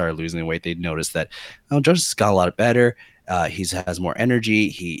I started losing weight, they noticed that, oh, Jonas got a lot better. He has more energy.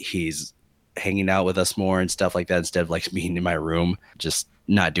 He's hanging out with us more and stuff like that, instead of like being in my room just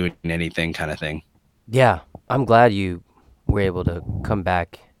not doing anything, kind of thing. Yeah, I'm glad you were able to come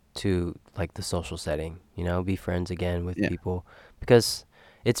back to like the social setting, be friends again with Yeah. people, because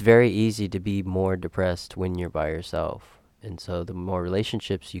it's very easy to be more depressed when you're by yourself. And so the more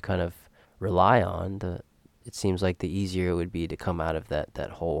relationships you kind of rely on, it seems like the easier it would be to come out of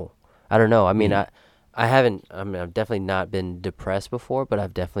that hole. I don't know. I mean, Mhm. I haven't I've definitely not been depressed before, but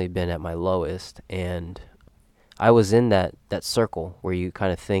I've definitely been at my lowest, and I was in that circle where you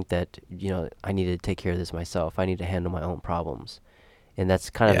kind of think that, I need to take care of this myself. I need to handle my own problems. And that's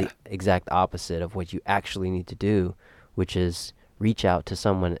kind of Yeah. the exact opposite of what you actually need to do, which is reach out to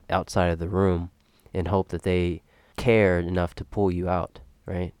someone outside of the room and hope that they care enough to pull you out,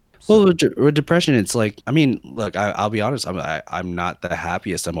 right? Well, So, with depression, it's like, I mean, look, I'll be honest, I'm not the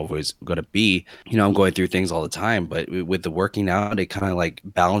happiest I'm always going to be. I'm going through things all the time, but with the working out, it kind of like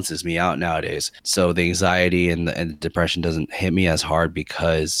balances me out nowadays. So the anxiety and the depression doesn't hit me as hard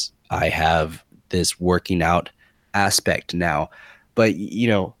because I have this working out aspect now. But,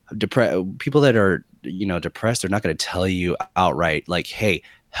 people that are, depressed, they're not going to tell you outright, like, "Hey,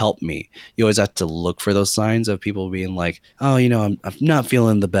 help me." You always have to look for those signs of people being like, "Oh, I'm not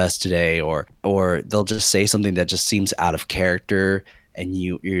feeling the best today," or they'll just say something that just seems out of character, and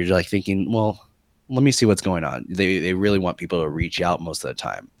you're like thinking, "Well, let me see what's going on." They really want people to reach out most of the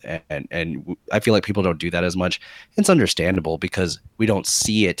time, and I feel like people don't do that as much. It's understandable because we don't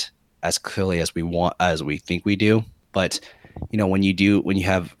see it as clearly as we think we do, but when you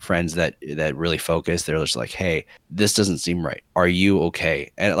have friends that really focus, they're just like, "Hey, this doesn't seem right. Are you okay?"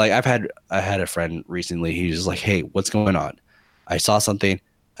 And like I had a friend recently. He was like, "Hey, what's going on? I saw something.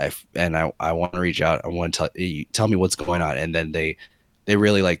 I want to reach out. I want to tell me what's going on." And then they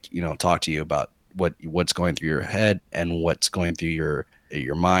really like talk to you about what's going through your head and what's going through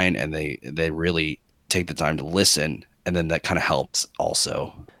your mind, and they really take the time to listen, and then that kind of helps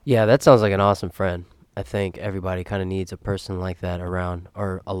also. yeah, that sounds like an awesome friend. I think everybody kind of needs a person like that around,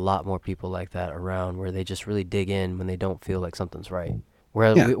 or a lot more people like that around, where they just really dig in when they don't feel like something's right.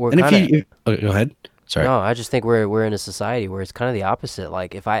 Where Yeah, we're and kind of go ahead. Sorry. No, I just think we're in a society where it's kind of the opposite.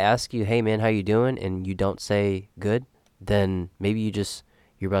 Like if I ask you, "Hey man, how you doing?" and you don't say good, then maybe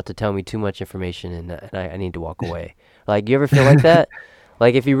you're about to tell me too much information, and I need to walk away. Like, you ever feel like that?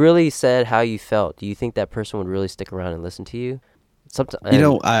 Like, if you really said how you felt, do you think that person would really stick around and listen to you? Sometimes, You and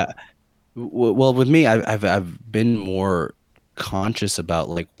know, well, with me, I've been more conscious about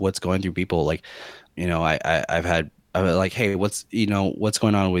like what's going through people. Like, I've like, hey, what's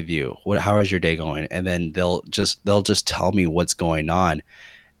going on with you? How is your day going? And then they'll just tell me what's going on.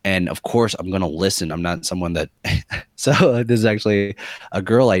 And of course, I'm gonna listen. I'm not someone that. So this is actually a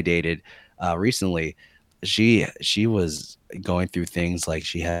girl I dated recently. She was going through things like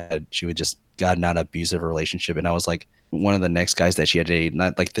she would just gotten out of abusive relationship, and I was like one of the next guys that she had dated,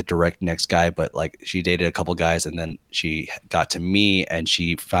 not like the direct next guy, but like she dated a couple guys, and then she got to me, and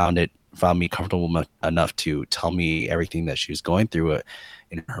she found me comfortable enough to tell me everything that she was going through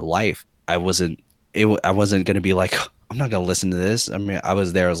in her life. I wasn't gonna be like, I'm not gonna listen to this. I mean, I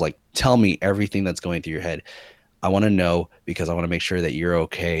was there. I was like, tell me everything that's going through your head. I want to know because I want to make sure that you're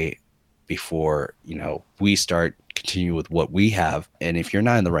okay before we start continue with what we have. And if you're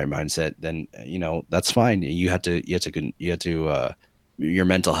not in the right mindset, then that's fine. Your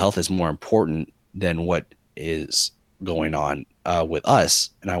mental health is more important than what is going on with us,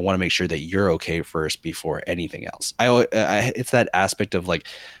 and I want to make sure that you're okay first before anything else. It's that aspect of like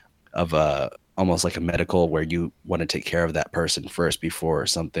of almost like a medical where you want to take care of that person first before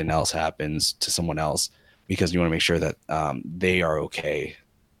something else happens to someone else, because you want to make sure that they are okay.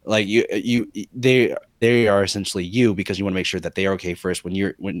 Like they are essentially you, because you want to make sure that they are okay first.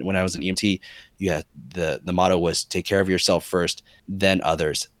 When I was an EMT, yeah, the motto was take care of yourself first, then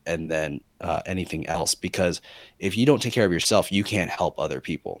others, and then anything else. Because if you don't take care of yourself, you can't help other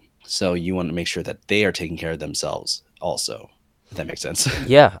people. So you want to make sure that they are taking care of themselves also. If that makes sense.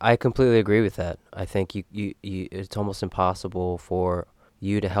 yeah, I completely agree with that. I think it's almost impossible for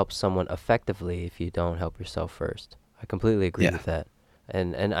you to help someone effectively if you don't help yourself first. I completely agree Yeah. with that.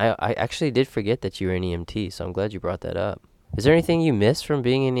 And I actually did forget that you were an EMT, so I'm glad you brought that up. Is there anything you miss from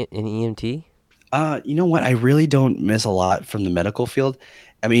being an EMT? You know what? I really don't miss a lot from the medical field.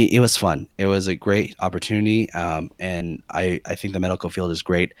 I mean, it was fun. It was a great opportunity, and I think the medical field is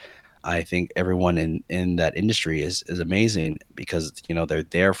great. I think everyone in that industry is amazing because they're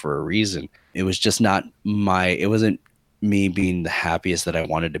there for a reason. It was just not my. It wasn't me being the happiest that I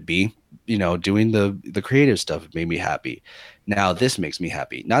wanted to be. Doing the creative stuff made me happy. Now this makes me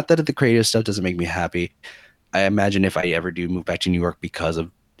happy. Not that the creative stuff doesn't make me happy. I imagine if I ever do move back to New York because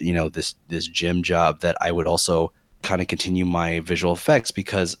of this gym job, that I would also kind of continue my visual effects,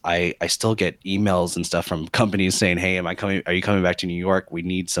 because I still get emails and stuff from companies saying, hey, am I coming? Are you coming back to New York? We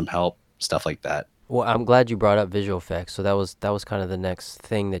need some help, stuff like that. Well, I'm glad you brought up visual effects. So that was kind of the next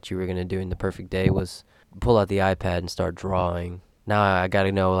thing that you were gonna do in the perfect day was pull out the iPad and start drawing. Now I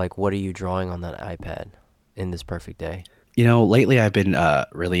gotta know, like, what are you drawing on that iPad in this perfect day? Lately I've been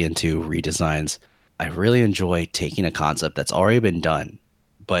really into redesigns. I really enjoy taking a concept that's already been done,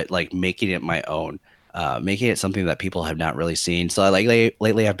 but like making it my own, making it something that people have not really seen. So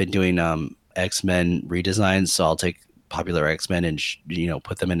lately I've been doing X-Men redesigns. So I'll take popular X-Men and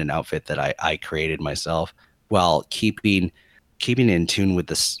put them in an outfit that I created myself, while keeping in tune with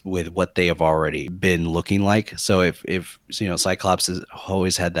this with what they have already been looking like. So if Cyclops has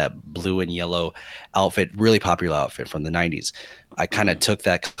always had that blue and yellow outfit, really popular outfit from the 90s. I kind of took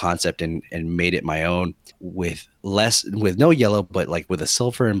that concept and made it my own, with no yellow, but like with a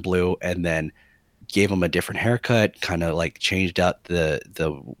silver and blue, and then gave him a different haircut, kind of like changed out the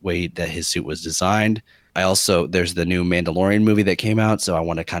way that his suit was designed. I also There's the new Mandalorian movie that came out, so I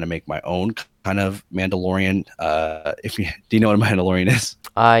want to kind of make my own kind of Mandalorian. If you Do you know what a Mandalorian is?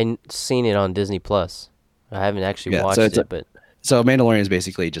 Seen it on Disney Plus. I haven't actually Yeah, so watched it, but so Mandalorian is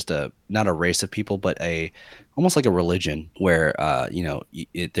basically just a not a race of people, but a almost like a religion where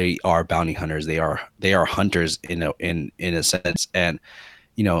they are bounty hunters. They are hunters in a sense, and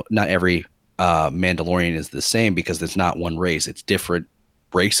not every Mandalorian is the same, because it's not one race. It's different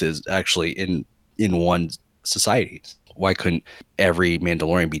races actually in one society. Why couldn't every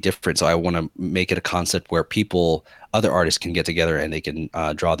Mandalorian be different? So I want to make it a concept where other artists can get together and they can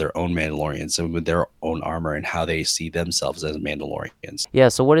draw their own Mandalorians, and with their own armor and how they see themselves as Mandalorians. yeah.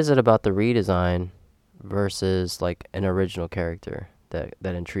 So what is it about the redesign versus like an original character that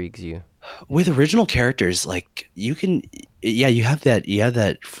intrigues you? With original characters, like you have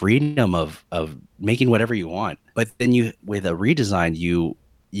that freedom of making whatever you want, but then with a redesign,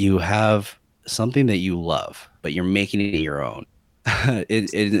 you have something that you love, but you're making it your own.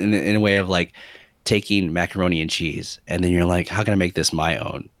 In a way of like taking macaroni and cheese, and then you're like, how can I make this my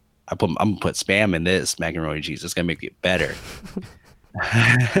own? I'm gonna put spam in this macaroni and cheese. It's gonna make it better.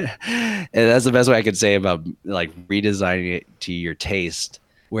 And that's the best way I could say about like redesigning it to your taste.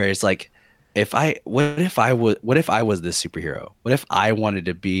 Where it's like, what if I was this superhero? What if I wanted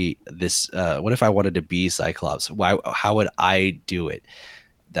to be this? What if I wanted to be Cyclops? How would I do it?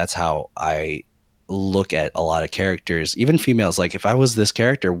 That's how I look at a lot of characters, even females. Like if I was this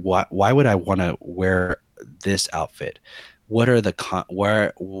character, why would I want to wear this outfit? What are the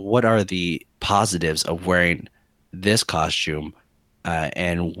positives of wearing this costume,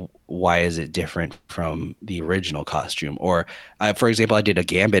 and why is it different from the original costume? Or, for example, I did a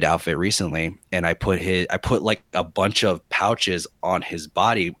Gambit outfit recently, and I put like a bunch of pouches on his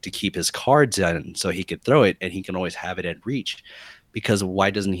body to keep his cards in, so he could throw it, and he can always have it at reach. Because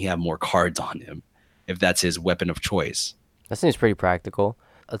why doesn't he have more cards on him if that's his weapon of choice? That seems pretty practical.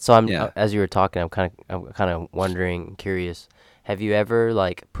 So I'm Yeah, as you were talking, I'm kind of wondering, curious. Have you ever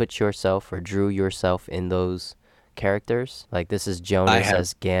like put yourself or drew yourself in those characters? Like this is I Jonas have.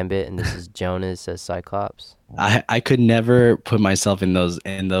 as Gambit, and this is Jonas as Cyclops. I could never put myself in those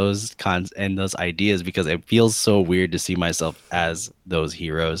ideas because it feels so weird to see myself as those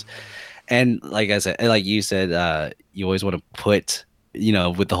heroes. And like I said, like you said, you always want to put,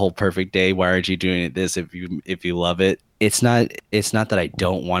 with the whole perfect day. Why aren't you doing it this if you love it? It's not that I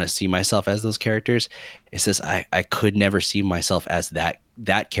don't want to see myself as those characters. It's just I could never see myself as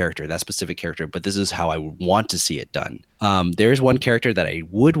that character, that specific character. But this is how I would want to see it done. There is one character that I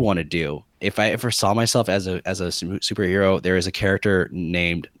would want to do if I ever saw myself as a superhero. There is a character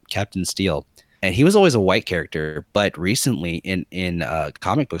named Captain Steel, and he was always a white character, but recently in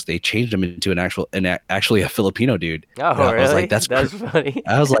comic books they changed him into actually a Filipino dude. And Oh, I was like, really? That's funny.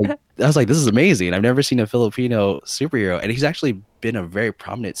 I was like, this is amazing. I've never seen a Filipino superhero, and he's actually been a very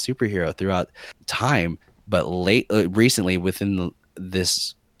prominent superhero throughout time. But recently, within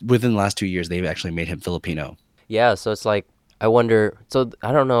the last 2 years, they've actually made him Filipino. Yeah, so it's like I wonder. So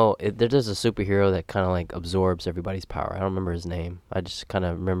I don't know. There's a superhero that kind of like absorbs everybody's power. I don't remember his name. I just kind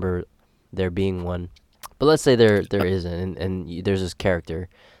of remember there being one. But let's say there isn't, there's this character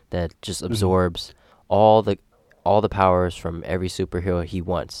that just Mhm. absorbs all the all the powers from every superhero he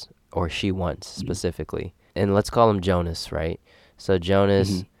wants or she wants Mhm. specifically. And let's call him Jonas, right? So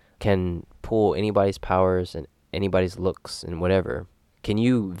Jonas Mhm. can pull anybody's powers and anybody's looks and whatever. Can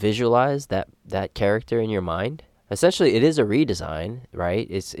you visualize that character in your mind? Essentially, it is a redesign, right?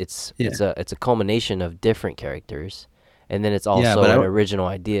 Yeah, It's a culmination of different characters, and then it's yeah, but also I an don't. original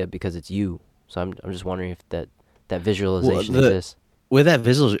idea because it's you. So I'm just wondering if that Well, visualization the exists. with that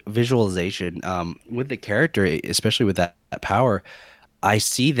visualization, with the character, especially with that power, I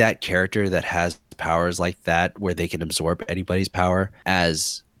see that character that has powers like that, where they can absorb anybody's power,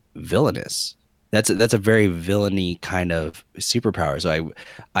 as villainous. That's a very villainy kind of superpower. So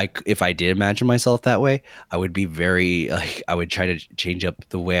if I did imagine myself that way, I would be very like, I would try to change up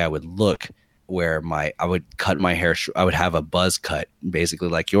the way I would look, where I would cut my hair. I would have a buzz cut, basically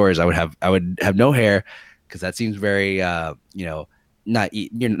like yours. I would have no hair, because that seems very you're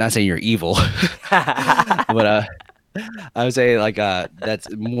not saying you're evil, but I would say like that's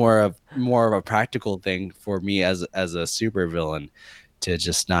more of a practical thing for me as a super villain, to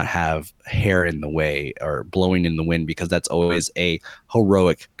just not have hair in the way or blowing in the wind, because that's always a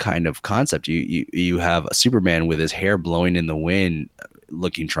heroic kind of concept. You have a Superman with his hair blowing in the wind,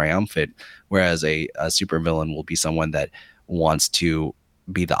 looking triumphant, whereas a super villain will be someone that wants to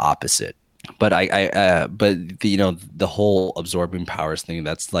be the opposite. But the whole absorbing powers thing,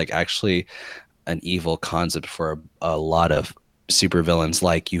 that's like actually an evil concept for a lot of supervillains.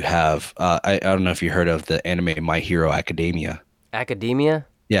 Like you have, I don't know if you heard of the anime My Hero Academia. Academia?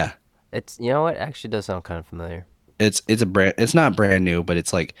 Yeah, It's you know what? Actually does sound kind of familiar. it's not brand new, but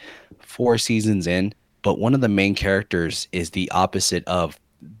it's like 4 seasons in. But one of the main characters is the opposite of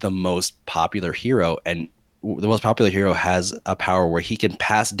the most popular hero, and the most popular hero has a power where he can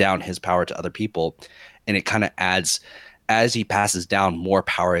pass down his power to other people, and it kind of adds, as he passes down, more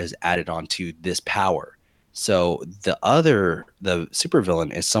power is added onto this power. So the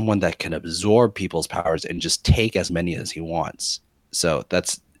supervillain is someone that can absorb people's powers and just take as many as he wants. So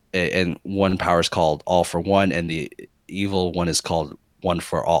and one power is called All for One, and the evil one is called One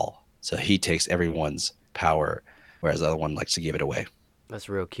for All. So he takes everyone's power, whereas the other one likes to give it away. That's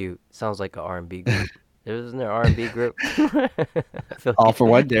real cute. Sounds like an R&B group. Isn't there R&B group? I feel All like for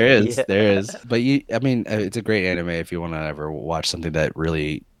One, yeah. there is. But I mean, it's a great anime if you want to ever watch something that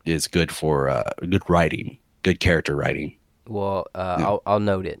really is good for good writing, good character writing. Well, Yeah. I'll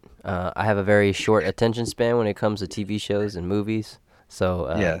note it. I have a very short attention span when it comes to TV shows and movies.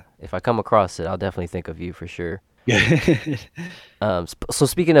 So Yeah. if I come across it, I'll definitely think of you for sure. Yeah. So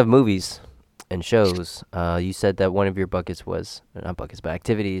speaking of movies, and shows, you said that one of your buckets was, not buckets, but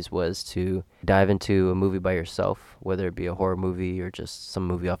activities was to dive into a movie by yourself, whether it be a horror movie or just some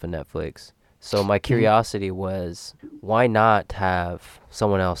movie off of Netflix. So my Mhm. curiosity was, why not have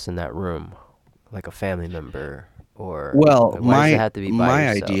someone else in that room, like a family member, or Well, like, why does it have to be by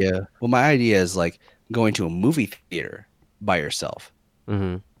yourself? my idea is like going to a movie theater by yourself.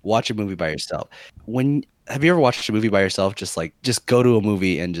 Mm-hmm. Watch a movie by yourself. When have you ever watched a movie by yourself? Just go to a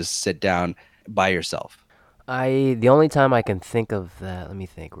movie and just sit down by yourself. The only time I can think of that, let me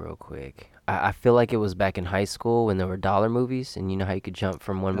think real quick. I feel like it was back in high school when there were dollar movies, and you know how you could jump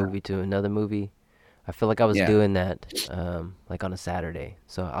from one Uh, movie to another movie. I feel like I was yeah. doing that, like on a Saturday.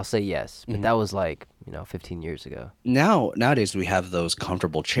 So I'll say yes, but Mhm. that was like 15 years ago. Nowadays we have those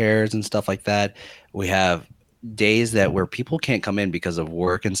comfortable chairs and stuff like that. We have days that where people can't come in because of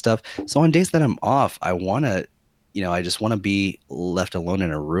work and stuff. So on days that I'm off, I just want to be left alone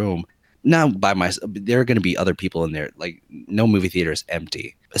in a room. Not by myself. There are going to be other people in there. Like no movie theater is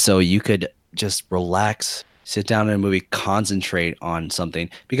empty. So you could just relax, sit down in a movie, concentrate on something.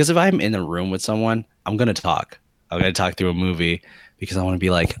 Because if I'm in a room with someone, I'm going to talk. I'm going to talk through a movie because I want to be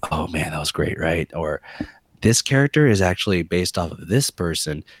like, "Oh man, that was great, right?" Or this character is actually based off of this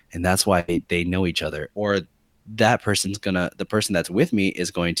person and that's why they know each other, or the person that's with me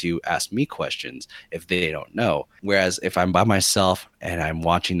is going to ask me questions if they don't know. Whereas if I'm by myself and I'm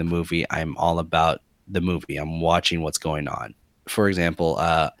watching the movie, I'm all about the movie. I'm watching what's going on. For example,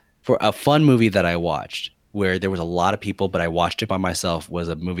 for a fun movie that I watched where there was a lot of people but I watched it by myself was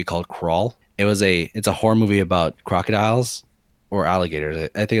a movie called Crawl. It's a horror movie about crocodiles or alligators.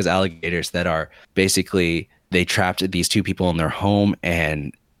 I think it's alligators that are basically they trapped these two people in their home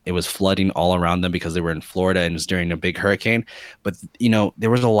and it was flooding all around them because they were in Florida and it was during a big hurricane. But there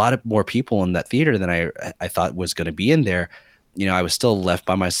was a lot of more people in that theater than I thought was going to be in there. I was still left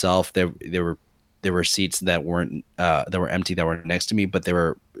by myself. There were seats that were empty that were next to me, but they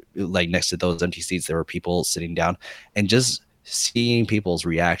were like next to those empty seats there were people sitting down, and just seeing people's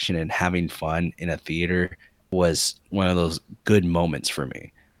reaction and having fun in a theater was one of those good moments for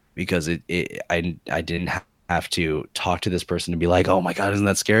me because I didn't have to talk to this person and be like, oh my god, isn't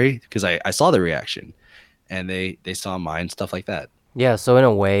that scary? Because I saw the reaction and they saw mine, stuff like that. Yeah, so in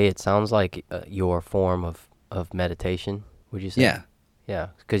a way, it sounds like your form of meditation, would you say? Yeah, Yeah,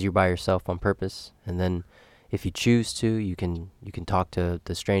 because you're by yourself on purpose, and then if you choose to, you can talk to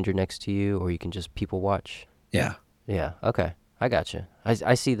the stranger next to you, or you can just people watch. yeah, Yeah, okay, I got you.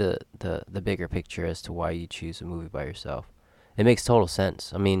 I see the bigger picture as to why you choose a movie by yourself. It makes total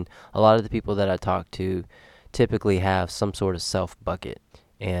sense. I mean, a lot of the people that I talk to typically have some sort of self bucket,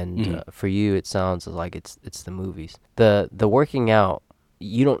 and hmm for you, it sounds like it's the movies. The working out,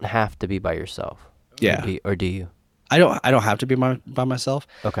 you don't have to be by yourself, yeah. or do you? I don't have to be by myself.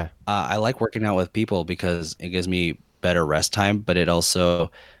 Okay. I like working out with people because it gives me better rest time, but it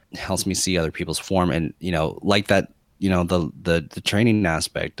also helps me see other people's form and like that. The training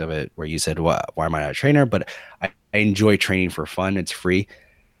aspect of it, where you said, why am I not a trainer? But I enjoy training for fun. It's free,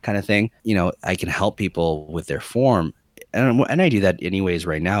 kind of thing. I can help people with their form, and I do that anyways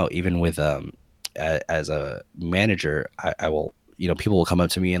right now. Even with as a manager, I will. People will come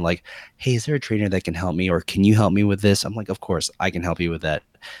up to me and like, hey, is there a trainer that can help me, or can you help me with this? I'm like, of course, I can help you with that.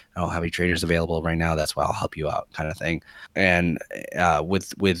 I don't have any trainers available right now. That's why I'll help you out, kind of thing. And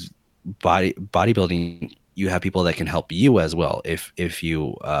with bodybuilding, you have people that can help you as well if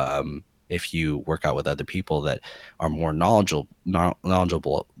you work out with other people that are more knowledgeable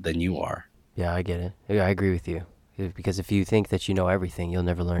than you are. Yeah, I get it. Yeah, I agree with you. Because if you think that you know everything, you'll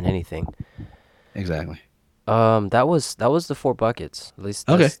never learn anything. Exactly. That was the four buckets. At least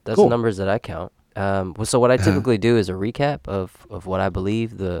Okay, that's the cool. numbers that I count. So what I Uh, typically do is a recap of what I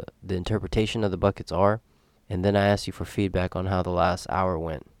believe the interpretation of the buckets are, and then I ask you for feedback on how the last hour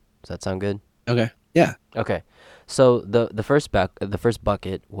went. Does that sound good? okay. Yeah. Okay. So the first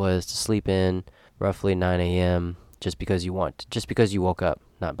bucket was to sleep in roughly 9 a.m. Just because you woke up,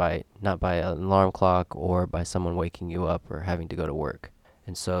 not by an alarm clock or by someone waking you up or having to go to work.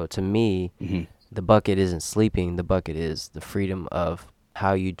 And so to me, hmm the bucket isn't sleeping, the bucket is the freedom of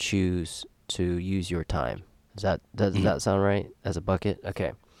how you choose to use your time. Does hmm that sound right as a bucket?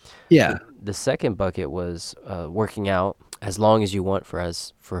 Okay. Yeah. The second bucket was working out as long as you want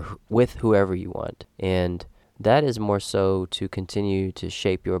with whoever you want, and that is more so to continue to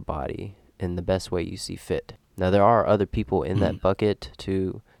shape your body in the best way you see fit. Now there are other people in hmm that bucket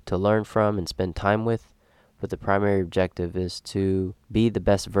to learn from and spend time with, but the primary objective is to be the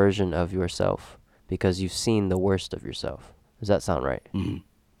best version of yourself because you've seen the worst of yourself. Does that sound right? hmm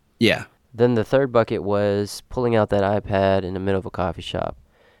Yeah. Then the third bucket was pulling out that iPad in the middle of a coffee shop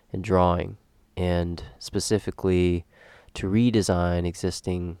and drawing. and specifically to redesign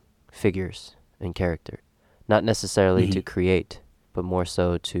existing figures and character. Not necessarily to create, but more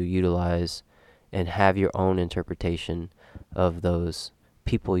so to utilize and have your own interpretation of those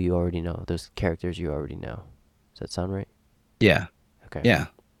people you already know, those characters you already know. Does that sound right? Yeah. Okay. Yeah.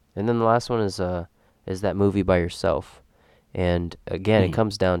 And then the last one is that movie by yourself. And again, it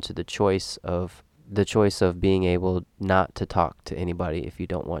comes down to the choice of being able not to talk to anybody if you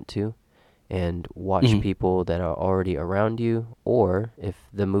don't want to, and watch people that are already around you. Or if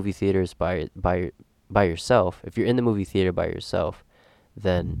the movie theater is by yourself, if you're in the movie theater by yourself,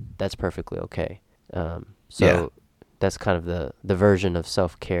 then that's perfectly okay. So Yeah. that's kind of the version of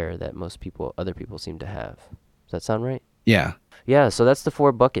self-care that other people seem to have. Does that sound right? Yeah. Yeah, so that's the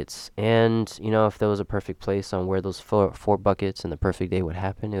 4 buckets. And, if there was a perfect place on where those four buckets and the perfect day would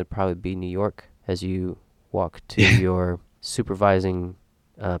happen, it would probably be New York as you walk to your supervising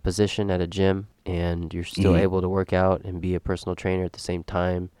position at a gym, and you're still able to work out and be a personal trainer at the same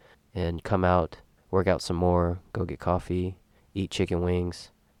time, and come out, work out some more, go get coffee, eat chicken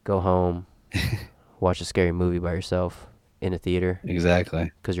wings, go home, watch a scary movie by yourself in a theater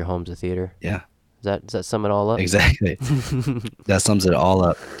Exactly. because your home's a theater. Yeah. Does that sum it all up? Exactly. That sums it all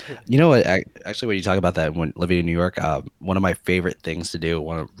up. You know what? Actually, when you talk about that, when living in New York, one of my favorite things to do,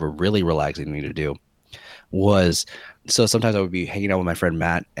 one of a really relaxing thing to do, was so sometimes I would be hanging out with my friend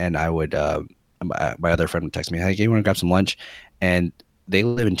Matt, and I would my other friend would text me, "Hey, you want to grab some lunch?" And they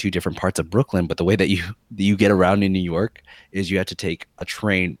live in two different parts of Brooklyn, but the way that you get around in New York is you have to take a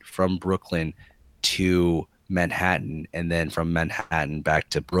train from Brooklyn to Manhattan, and then from Manhattan back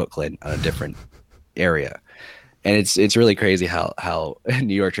to Brooklyn on a different area. And it's really crazy how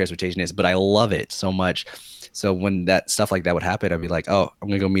New York transportation is, but I love it so much. So when that stuff like that would happen, I'd be like, "Oh, I'm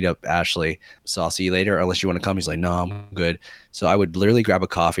gonna go meet up Ashley. So I'll see you later, unless you want to come." He's like, "No, I'm good." So I would literally grab a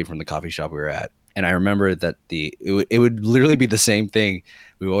coffee from the coffee shop we were at, and I remember that it would literally be the same thing.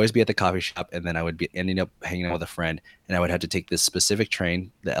 We would always be at the coffee shop, and then I would be ending up hanging out with a friend, and I would have to take this specific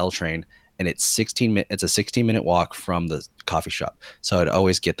train, the L train, and it's a 16-minute walk from the coffee shop. So I'd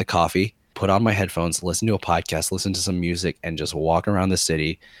always get the coffee, put on my headphones, listen to a podcast, listen to some music, and just walk around the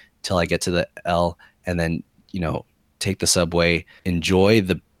city till I get to the L, and then, take the subway, enjoy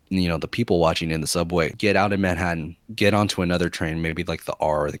the people watching in the subway, get out in Manhattan, get onto another train, maybe like the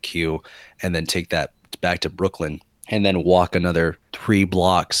R or the Q, and then take that back to Brooklyn, and then walk another 3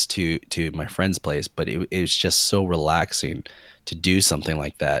 blocks to my friend's place. But it was just so relaxing to do something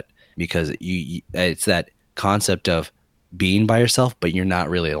like that, because it's that concept of being by yourself, but you're not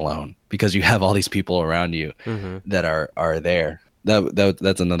really alone because you have all these people around you that are there.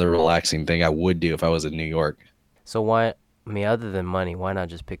 That's another relaxing thing I would do if I was in New York. So other than money, why not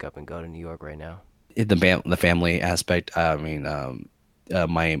just pick up and go to New York right now? The family aspect. I mean, I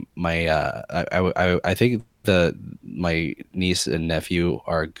think my niece and nephew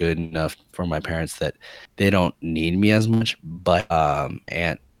are good enough for my parents that they don't need me as much. But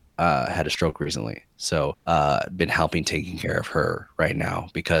aunt had a stroke recently, so been helping taking care of her right now,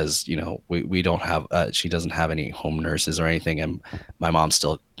 because we don't have she doesn't have any home nurses or anything, and my mom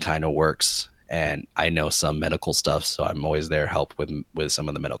still kind of works, and I know some medical stuff, so I'm always there help with some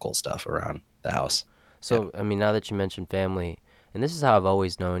of the medical stuff around the house. So, I mean, now that you mentioned family, and this is how I've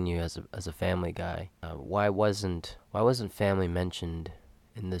always known you as a family guy, why wasn't family mentioned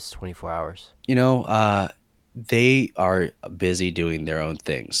in this 24 hours? They are busy doing their own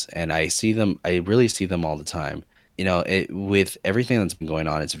things, and I really see them all the time. With everything that's been going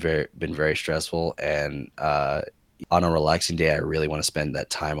on, it's been very stressful, and on a relaxing day, I really want to spend that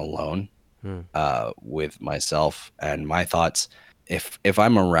time alone with myself and my thoughts. If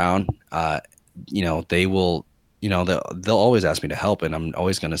I'm around, they will, they'll always ask me to help, and I'm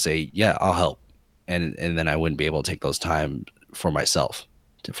always going to say, yeah, I'll help. And then I wouldn't be able to take those time for myself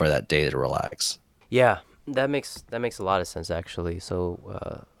for that day to relax. Yeah, that makes a lot of sense, actually.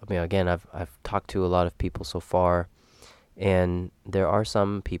 So, I mean, again, I've talked to a lot of people so far, and there are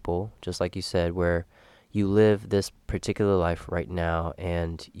some people, just like you said, where you live this particular life right now,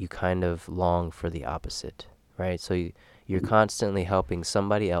 and you kind of long for the opposite, right? So you're constantly helping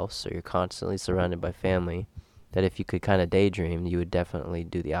somebody else, or you're constantly surrounded by family, that if you could kind of daydream, you would definitely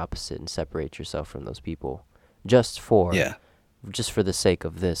do the opposite and separate yourself from those people just for the sake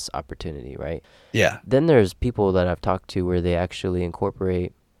of this opportunity, right? Yeah. Then there's people that I've talked to where they actually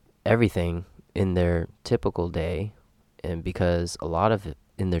incorporate everything in their typical day, and because a lot of it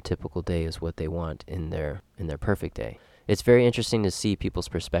in their typical day is what they want in their perfect day. It's very interesting to see people's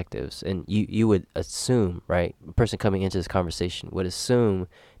perspectives, and you would assume, right? A person coming into this conversation would assume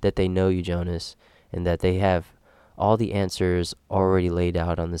that they know you, Jonas, and that they have all the answers already laid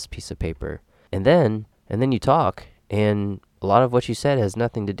out on this piece of paper. And then you talk, and a lot of what you said has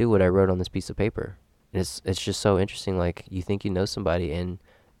nothing to do with what I wrote on this piece of paper. And it's just so interesting. Like, you think you know somebody, and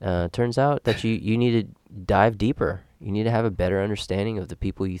turns out that you need to dive deeper. You need to have a better understanding of the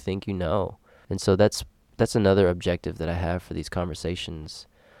people you think you know. And so that's another objective that I have for these conversations.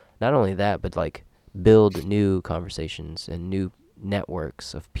 Not only that, but like build new conversations and new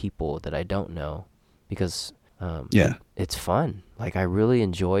networks of people that I don't know, because Yeah. it's fun. Like, I really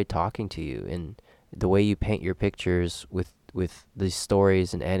enjoy talking to you, and the way you paint your pictures with these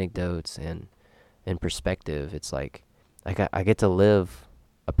stories and anecdotes and perspective. It's like I get to live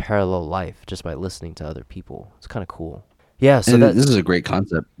a parallel life just by listening to other people. It's kind of cool. Yeah. So And that this is a great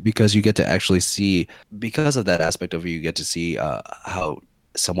concept because you get to actually see, because of that aspect of it, you get to see how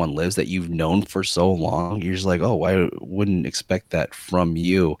someone lives that you've known for so long. You're just like, oh, I wouldn't expect that from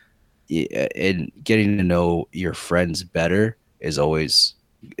you. And getting to know your friends better is always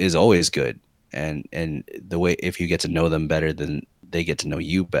good. And the way, if you get to know them better, then they get to know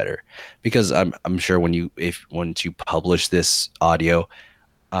you better. Because I'm sure when you if once you publish this audio,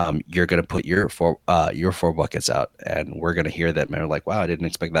 you're gonna put your four buckets out, and we're gonna hear them, and we're like, wow, I didn't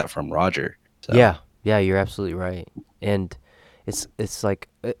expect that from Roger. So, Yeah, yeah, you're absolutely right. And it's like,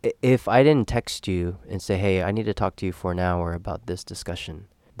 if I didn't text you and say, "Hey, I need to talk to you for an hour about this discussion,"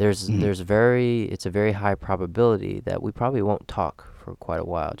 mhm. it's a very high probability that we probably won't talk for quite a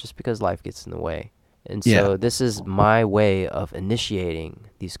while, just because life gets in the way. And Yeah. so this is my way of initiating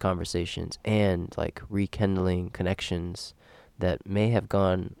these conversations and like rekindling connections that may have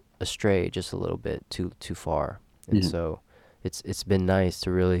gone astray just a little bit too far. And Mhm. so it's been nice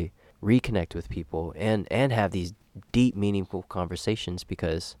to really reconnect with people and have these deep, meaningful conversations,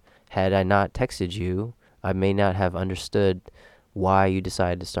 because had I not texted you, I may not have understood why you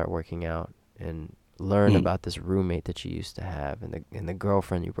decided to start working out, and learn Mhm. about this roommate that you used to have, and the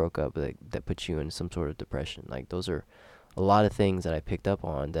girlfriend you broke up with that put you in some sort of depression. Like, those are a lot of things that I picked up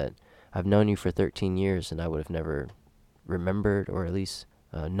on, that I've known you for 13 years and I would have never remembered, or at least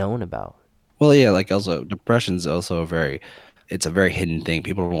known about. Well, yeah, like also depression's also it's a very hidden thing.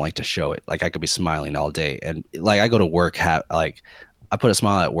 People don't like to show it. Like I could be smiling all day, and like I go to work, like I put a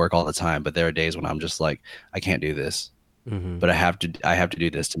smile at work all the time, but there are days when I'm just like, I can't do this, Mm-hmm. but I have to do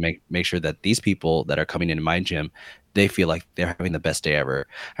this to make sure that these people that are coming into my gym, they feel like they're having the best day ever.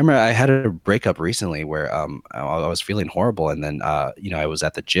 I remember I had a breakup recently where I was feeling horrible, and then I was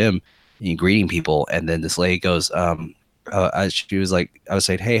at the gym and greeting people, and then this lady goes, she was like, I was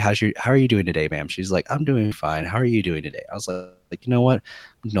saying, hey, how are you doing today, ma'am? She's like, I'm doing fine. How are you doing today? I was like, you know what?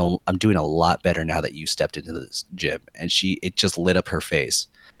 No, I'm doing a lot better now that you stepped into this gym. And it just lit up her face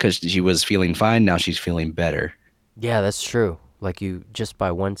because she was feeling fine. Now she's feeling better. Yeah, that's true. Like, you just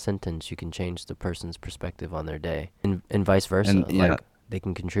by one sentence you can change the person's perspective on their day, and vice And versa. Like, they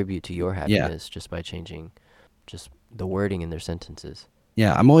can contribute to your yeah, happiness just by changing just the wording in their sentences.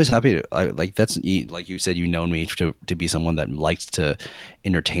 yeah, I'm always happy to like like you said, known me to be someone that likes to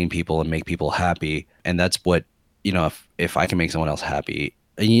entertain people and make people happy, and that's what if I can make someone else happy,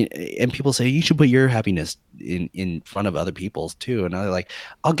 and people say you should put your happiness in front of other people's too, and I'm like,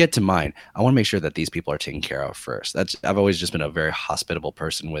 I'll get to mine. I want to make sure that these people are taken care of first. I've always just been a very hospitable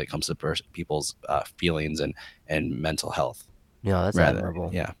person when it comes to people's feelings and mental health. Yeah, that's Rather, admirable.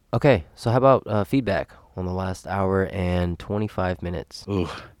 yeah. Okay, so how about feedback on the last hour and 25 minutes? Ooh.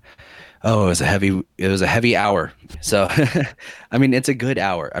 Oh, it was a heavy hour. So, I mean, it's a good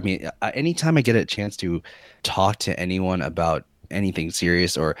hour. I mean, anytime I get a chance to talk to anyone about anything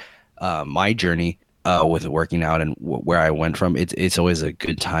serious or my journey with working out and where I went from, it's always a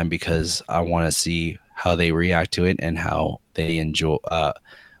good time because I want to see how they react to it and how they enjoy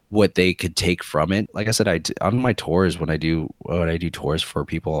what they could take from it. Like I said, on my tours when I do tours for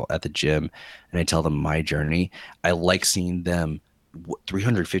people at the gym and I tell them my journey, I like seeing them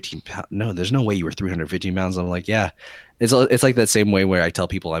 315 pounds. No, there's no way you were 315 pounds. I'm like, yeah, it's like that same way where I tell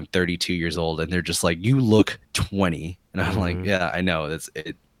people I'm 32 years old and they're just like, you look 20. And I'm like, Mm-hmm. yeah, I know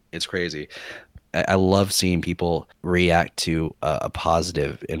it's crazy. I love seeing people react to a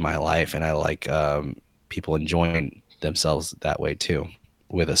positive in my life. And I like people enjoying themselves that way too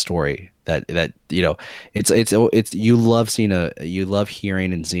with a story that it's you love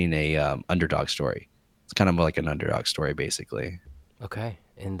hearing and seeing a underdog story. It's kind of like an underdog story basically. Okay.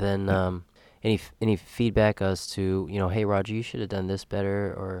 And then Yeah. any feedback as to, hey Roger, you should have done this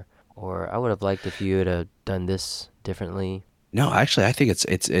better, or I would have liked if you had done this differently. No, actually, I think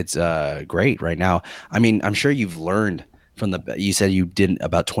it's great right now. I mean, I'm sure you've learned from you said you did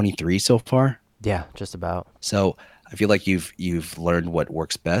about 23 so far. Yeah, just about. So I feel like you've learned what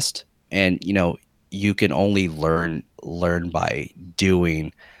works best, and you can only learn by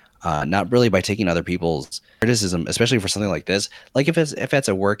doing. not really by taking other people's criticism, especially for something like this. Like if it's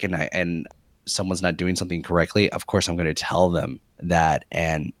at work and someone's not doing something correctly, of course I'm going to tell them that,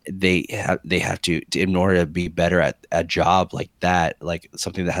 and they have to in order to be better at a job like that, like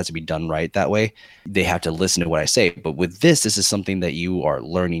something that has to be done right that way, they have to listen to what I say. But with this is something that you are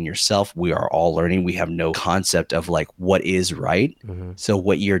learning yourself. We are all learning. We have no concept of like what is right. Mm-hmm. So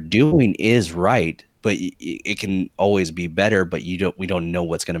what you're doing is right, but it can always be better, but we don't know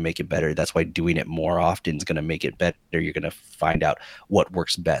what's going to make it better. That's why doing it more often is going to make it better. You're going to find out what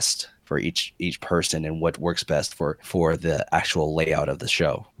works best for each person and what works best for the actual layout of the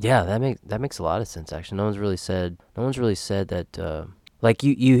show. Yeah, that makes a lot of sense. Actually, no one's really said that. Like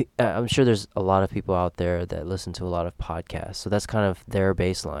I'm sure there's a lot of people out there that listen to a lot of podcasts, so that's kind of their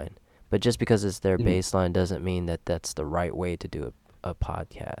baseline. But just because it's their baseline doesn't mean that that's the right way to do a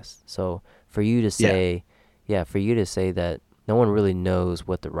podcast. So for you to say, for you to say that no one really knows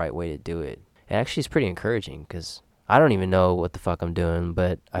what the right way to do it, it actually is pretty encouraging, because I don't even know what the fuck I'm doing,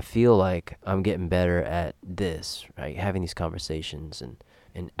 but I feel like I'm getting better at this, right? Having these conversations and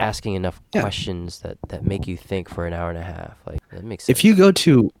asking enough questions that make you think for an hour and a half. Like, that makes sense. If you go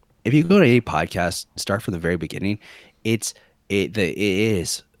to any podcast, start from the very beginning, it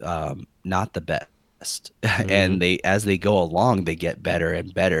is not the best. And as they go along, they get better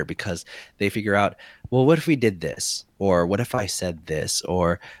and better, because they figure out, well, what if we did this, or what if I said this,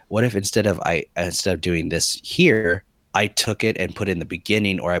 or what if instead of doing this here, I took it and put it in the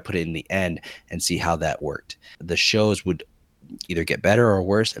beginning, or I put it in the end, and see how that worked. The shows would either get better or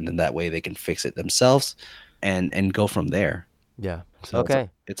worse, and then that way they can fix it themselves and go from there. Yeah. So Okay.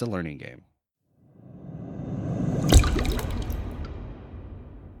 it's a learning game.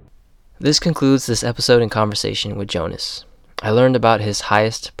 This concludes this episode and conversation with Jonas. I learned about his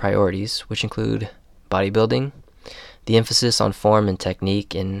highest priorities, which include bodybuilding, the emphasis on form and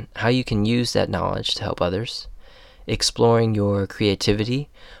technique, and how you can use that knowledge to help others, exploring your creativity,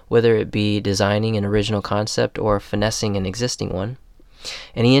 whether it be designing an original concept or finessing an existing one,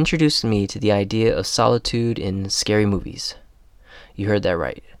 and he introduced me to the idea of solitude in scary movies. You heard that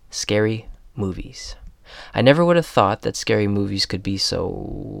right, scary movies. I never would have thought that scary movies could be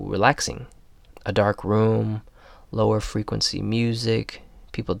so relaxing. A dark room, lower frequency music,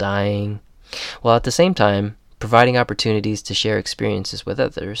 people dying, while at the same time providing opportunities to share experiences with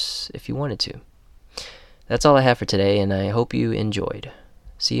others if you wanted to. That's all I have for today, and I hope you enjoyed.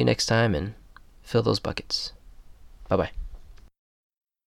 See you next time, and fill those buckets. Bye-bye.